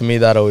 To me,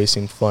 that always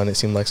seemed fun. It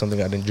seemed like something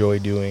I'd enjoy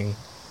doing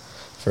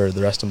for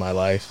the rest of my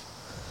life.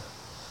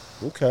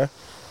 Okay.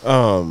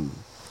 Do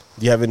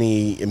you have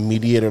any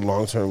immediate or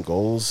long-term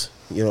goals,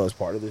 as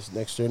part of this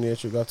next journey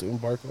that you're about to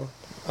embark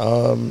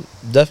on?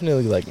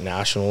 Definitely like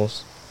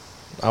nationals.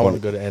 I want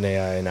to go to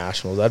NAIA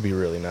nationals. That'd be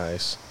really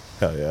nice.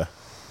 Hell yeah.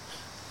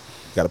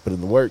 Got to put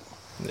in the work.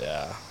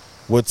 Yeah.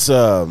 What's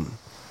I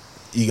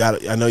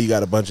know you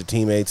got a bunch of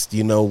teammates. Do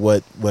you know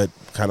what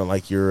kind of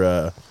like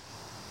your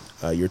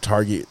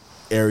target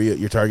area,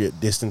 your target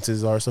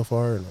distances are so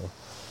far, or no?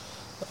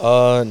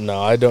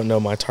 No, I don't know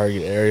my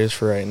target areas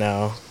for right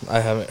now. I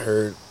haven't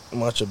heard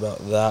much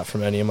about that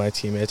from any of my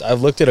teammates.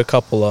 I've looked at a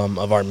couple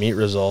of our meet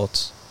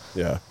results.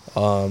 Yeah.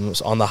 So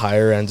on the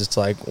higher ends, it's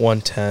like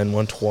 110,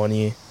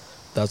 120.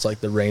 That's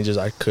like the ranges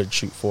I could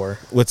shoot for.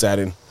 What's that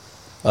in?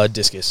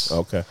 Discus.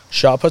 Okay.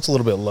 Shot put's a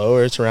little bit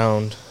lower. It's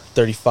around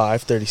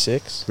 35,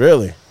 36.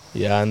 Really?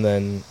 Yeah, and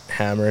then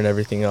hammer and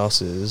everything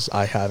else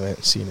I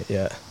haven't seen it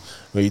yet.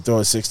 Well, you're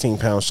throwing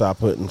 16-pound shot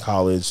put in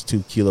college,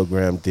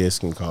 2-kilogram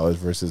disc in college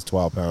versus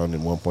 12-pound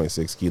and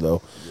 1.6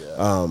 kilo.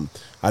 Yeah.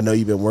 I know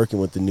you've been working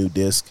with the new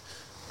disc,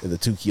 the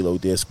 2-kilo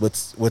disc.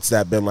 What's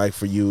that been like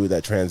for you,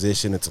 that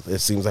transition? It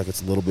seems like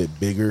it's a little bit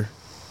bigger,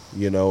 a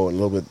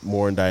little bit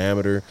more in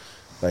diameter.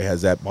 Like,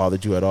 has that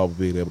bothered you at all,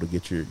 being able to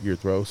get your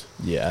throws?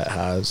 Yeah, it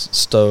has.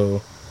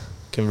 So,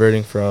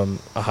 converting from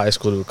a high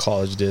school to a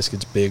college disc,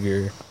 it's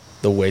bigger.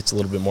 The weight's a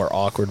little bit more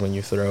awkward when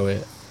you throw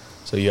it.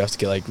 So you have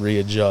to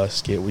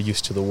readjust, get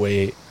used to the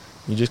weight.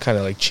 You just kind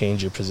of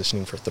change your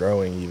positioning for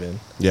throwing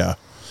even. Yeah.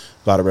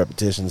 A lot of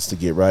repetitions to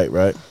get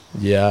right?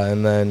 Yeah,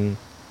 and then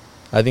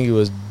I think it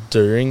was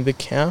during the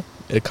camp,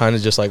 it kind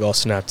of just all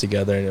snapped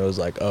together, and it was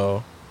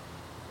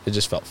it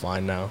just felt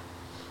fine now.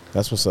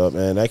 That's what's up,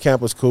 man. That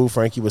camp was cool.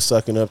 Frankie was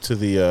sucking up to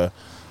the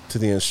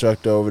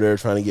instructor over there,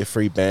 trying to get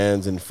free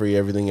bands and free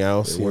everything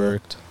else. It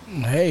worked.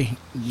 Hey,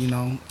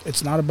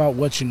 it's not about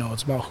what you know.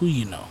 It's about who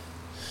you know.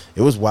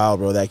 It was wild,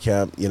 bro, that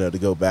camp, to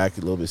go back a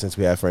little bit since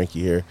we had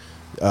Frankie here.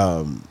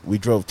 We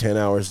drove 10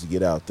 hours to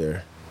get out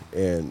there,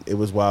 and it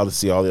was wild to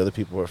see all the other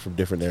people from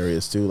different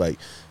areas, too. Like,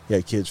 you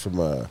had kids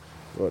from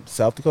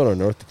South Dakota or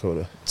North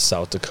Dakota?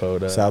 South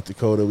Dakota. South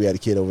Dakota. We had a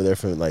kid over there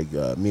from,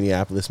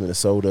 Minneapolis,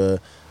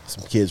 Minnesota.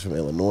 Some kids from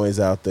Illinois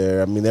out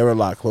there. I mean, they were a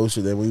lot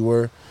closer than we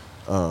were.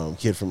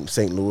 Kid from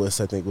St. Louis,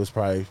 I think, was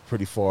probably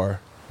pretty far,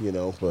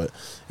 but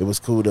it was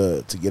cool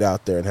to get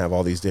out there and have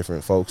all these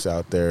different folks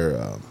out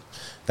there.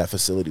 That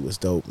facility was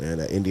dope, man.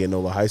 At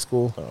Indianola High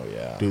School. Oh,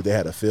 yeah. Dude, they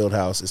had a field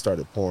house. It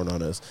started pouring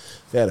on us.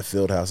 They had a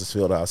field house. This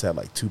field house had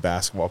 2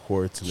 basketball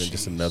courts and then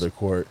just another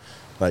court.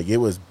 It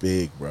was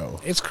big, bro.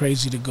 It's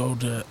crazy to go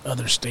to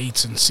other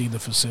states and see the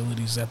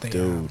facilities that they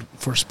have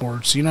for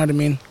sports. You know what I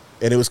mean?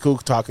 And it was cool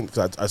talking,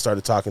 because I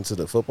started talking to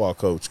the football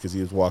coach, because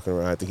he was walking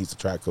around. I think he's the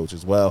track coach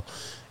as well.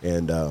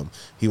 And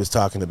he was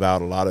talking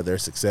about a lot of their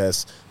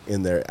success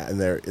in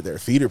their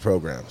feeder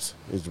programs.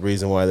 Is the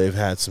reason why they've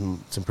had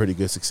some pretty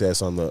good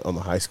success on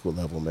the high school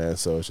level, man.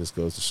 So it just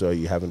goes to show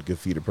you having good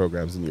feeder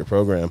programs in your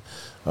program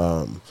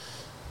can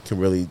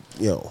really,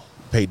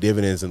 pay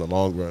dividends in the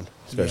long run,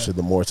 especially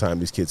the more time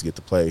these kids get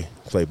to play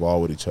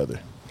ball with each other.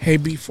 Hey,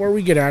 before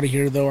we get out of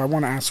here, though, I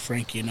want to ask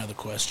Frankie another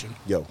question.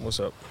 Yo. What's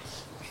up?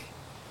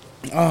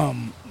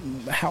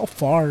 How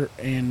far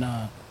in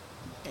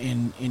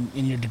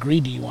your degree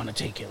do you want to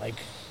take it?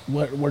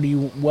 What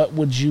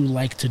would you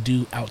like to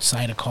do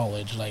outside of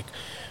college?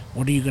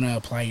 What are you gonna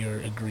apply your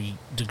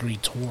degree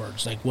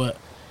towards? What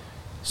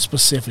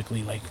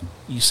specifically?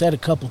 You said a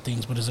couple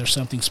things, but is there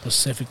something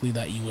specifically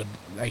that you would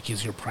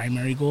is your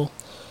primary goal?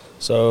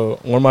 So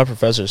one of my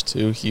professors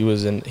too,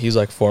 he's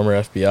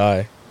former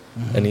FBI,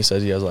 and he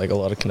says he has a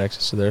lot of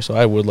connections to there. So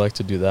I would like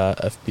to do that.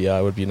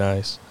 FBI would be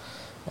nice.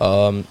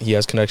 He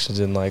has connections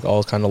in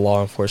all kind of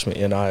law enforcement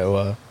in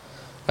Iowa.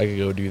 I could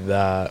go do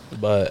that,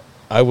 but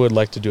I would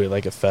like to do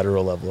it a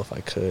federal level if I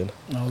could.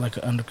 No, an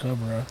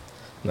undercover.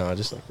 No,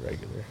 just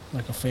regular.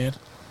 Like a Fed.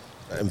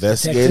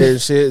 Investigator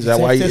and shit. Is that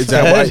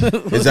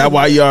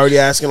why you already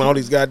asking all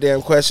these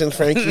goddamn questions,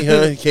 Frankie?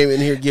 Huh? You came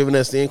in here giving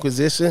us the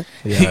Inquisition.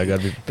 Yeah, I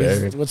gotta be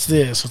prepared. What's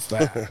this? What's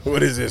that?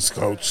 What is this,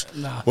 Coach?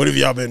 Nah. What have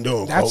y'all been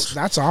doing, Coach?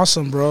 That's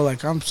awesome, bro.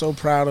 I'm so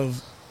proud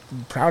of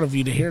proud of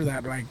you to hear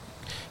that. Like,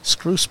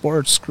 screw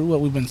sports, screw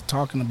what we've been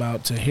talking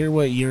about. To hear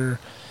what you're,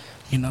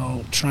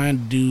 trying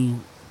to do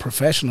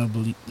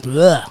professionally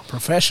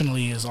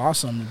is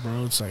awesome,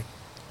 bro. It's like,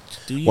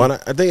 do you? Well,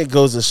 I think it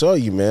goes to show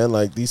you, man.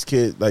 Like, these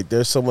kids, like,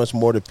 there's so much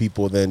more to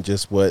people than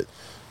just what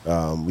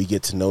we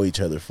get to know each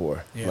other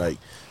for. Yeah. Like,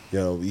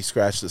 we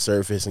scratch the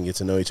surface and get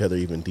to know each other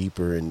even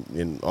deeper,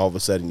 and all of a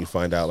sudden you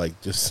find out, like,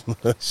 just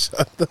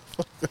shut the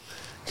fuck up.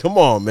 Come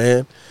on,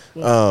 man.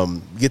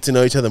 Get to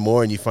know each other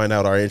more, and you find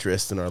out our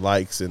interests and our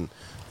likes, and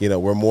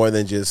we're more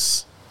than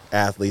just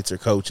athletes or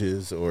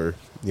coaches or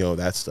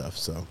that stuff.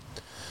 So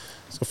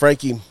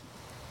Frankie,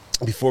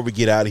 before we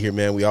get out of here,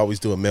 man, we always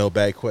do a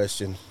mailbag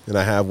question, and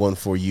I have one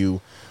for you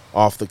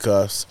off the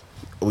cuffs.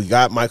 We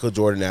got Michael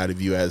Jordan out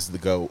of you as the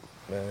GOAT.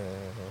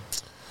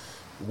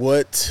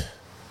 What?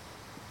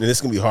 And this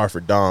is going to be hard for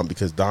Dom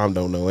because Dom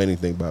don't know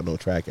anything about no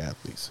track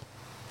athletes.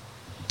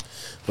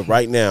 But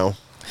right now,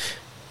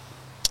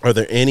 are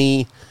there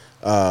any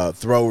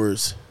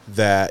throwers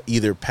that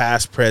either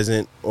past,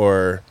 present,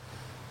 or,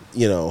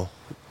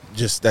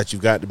 just that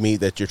you've got to meet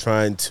that you're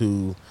trying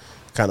to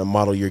kind of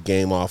model your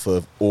game off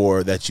of,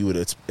 or that you would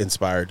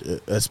aspire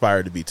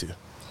to be to?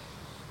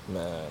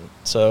 Man,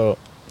 so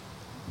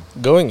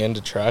going into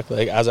track,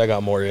 like, as I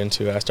got more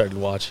into it, I started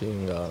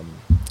watching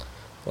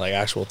like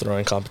actual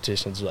throwing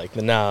competitions, like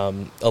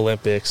the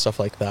Olympics, stuff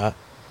like that.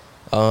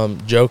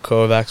 Joe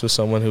Kovacs was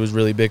someone who was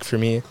really big for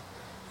me.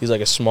 He's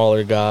like a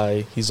smaller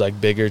guy. He's like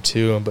bigger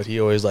too, but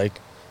he always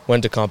like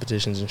went to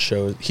competitions and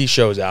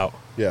shows out.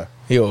 Yeah,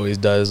 he always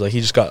does. Like,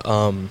 he just got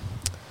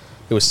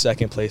it was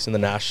second place in the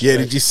national. Yeah,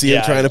 did you see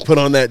him trying to put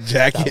on that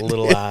jacket? That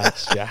little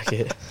ass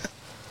jacket.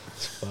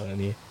 It's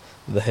funny.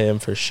 Him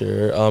for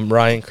sure.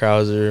 Ryan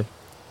Krauser,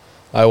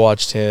 I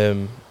watched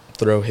him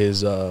throw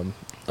his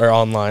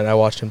online. I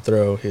watched him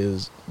throw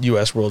his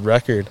U.S. world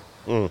record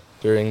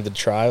during the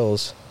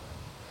trials,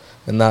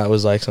 and that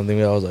was like something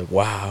that I was like,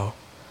 wow,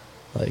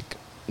 like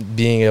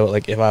being able,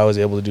 like, if I was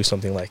able to do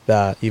something like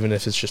that, even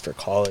if it's just for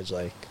college,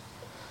 like,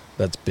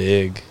 that's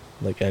big.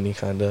 Like, any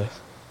kind of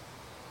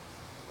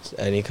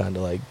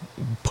like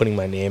putting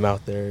my name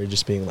out there,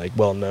 just being like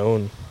well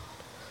known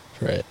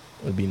for it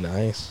would be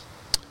nice.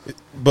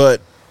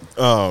 But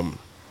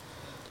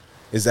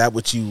is that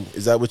what you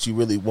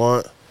really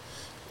want,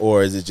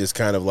 or is it just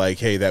kind of like,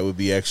 hey, that would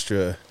be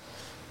extra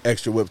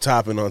whipped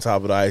topping on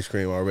top of the ice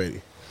cream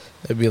already?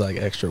 It'd be like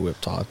extra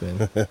whipped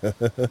topping.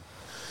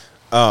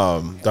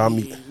 Dom,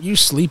 you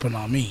sleeping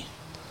on me?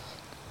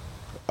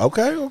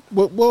 Okay,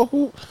 well,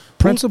 who?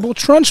 Principal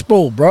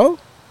Trunchbull, bro.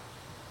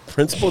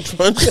 Principal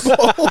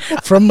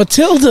Trunchbull from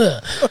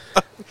Matilda.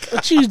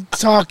 What you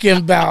talking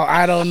about?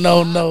 I don't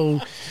know.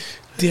 No,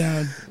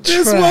 damn.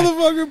 This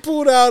motherfucker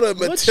pulled out a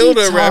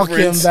Matilda reference. What you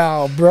talking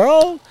about,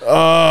 bro?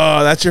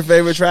 Oh, that's your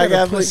favorite track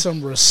athlete? Put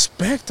some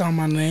respect on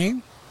my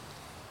name,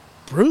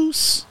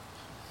 Bruce.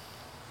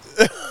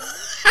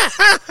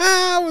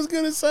 I was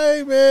gonna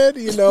say, man,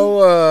 he's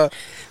a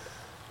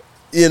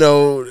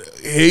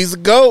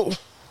GOAT.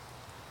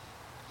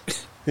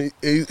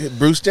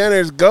 Bruce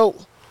Jenner's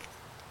GOAT.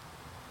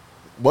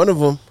 One of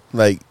them,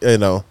 like,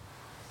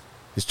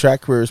 his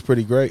track career is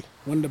pretty great.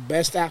 One of the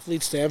best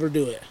athletes to ever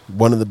do it.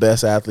 One of the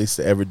best athletes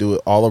to ever do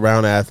it.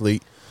 All-around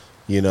athlete,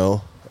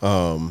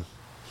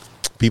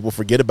 People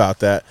forget about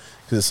that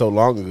because it's so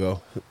long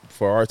ago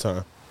for our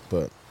time.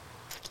 But,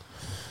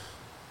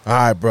 all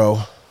right,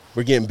 bro.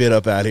 We're getting bit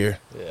up out here.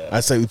 Yeah. I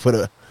say we put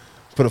a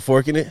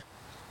fork in it.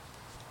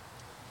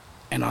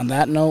 And on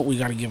that note, we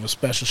got to give a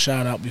special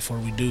shout-out before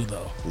we do,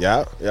 though.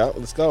 Yeah,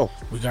 let's go.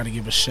 We got to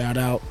give a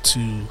shout-out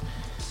to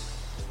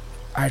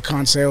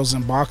Icon Sales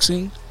and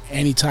Boxing,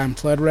 Anytime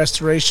Flood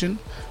Restoration,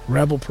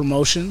 Rebel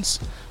Promotions,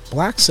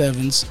 Black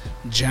Sevens,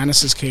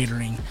 Janice's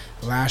Catering,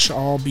 Lash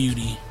All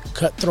Beauty,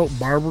 Cutthroat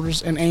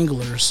Barbers and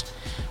Anglers,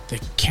 the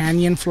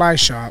Canyon Fly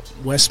Shop,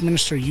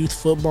 Westminster Youth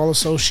Football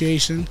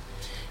Association,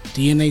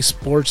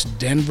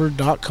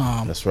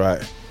 DNASportsDenver.com. That's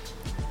right.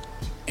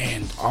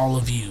 And all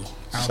of you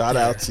out Shout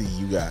there out to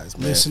you guys,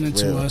 man. listening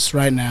to us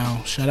right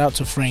now. Shout out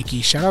to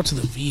Frankie. Shout out to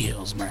the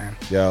Vigils, man.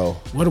 Yo.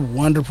 What a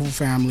wonderful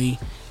family.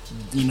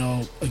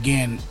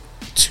 Again,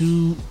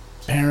 2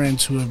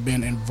 parents who have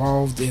been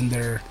involved in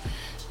their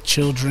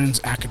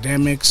children's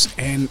academics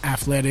and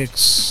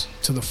athletics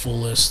to the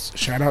fullest.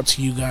 Shout out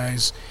to you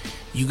guys.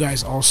 You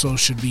guys also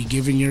should be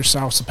giving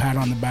yourselves a pat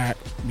on the back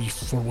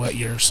for what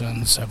your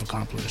sons have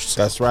accomplished.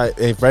 That's right.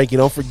 Hey, Frankie,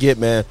 don't forget,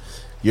 man.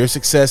 Your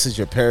success is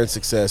your parents'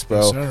 success,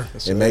 bro. Yes, sir. Yes,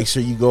 and sir. make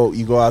sure you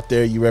go out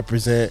there, you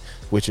represent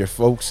with your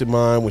folks in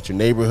mind, with your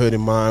neighborhood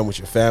in mind, with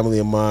your family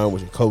in mind,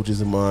 with your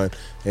coaches in mind,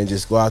 and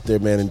just go out there,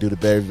 man, and do the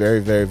very, very,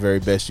 very, very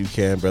best you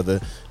can,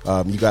 brother.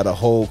 You got a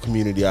whole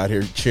community out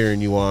here cheering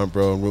you on,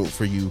 bro, and rooting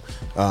for you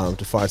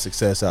to find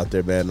success out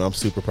there, man. And I'm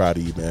super proud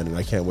of you, man, and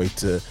I can't wait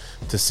to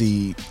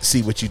see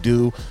what you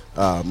do,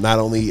 not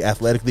only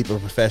athletically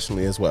but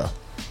professionally as well.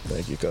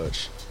 Thank you,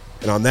 Coach.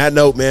 And on that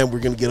note, man,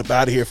 we're going to get up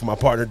out of here for my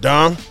partner,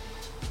 Dom.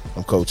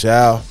 I'm Coach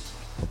Al,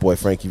 my boy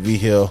Frankie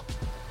Vigil.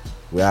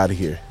 We're out of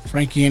here.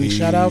 Frankie, any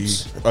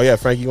shout-outs? Oh, yeah,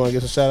 Frankie, you want to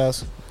get some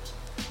shout-outs?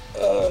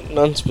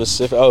 None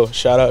specific. Oh,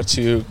 shout out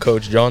to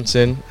Coach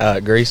Johnson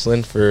at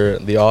Graceland for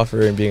the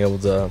offer and being able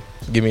to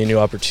give me a new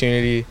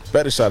opportunity.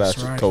 Better shout out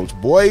to Coach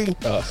Boy.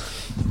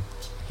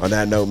 On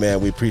that note,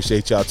 man, we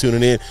appreciate y'all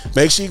tuning in.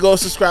 Make sure you go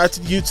subscribe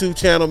to the YouTube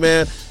channel,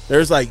 man.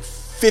 There's like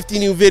 50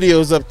 new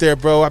videos up there,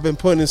 bro. I've been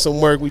putting in some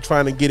work. We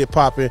trying to get it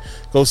popping.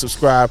 Go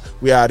subscribe.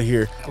 We out of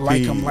here.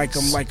 Like them.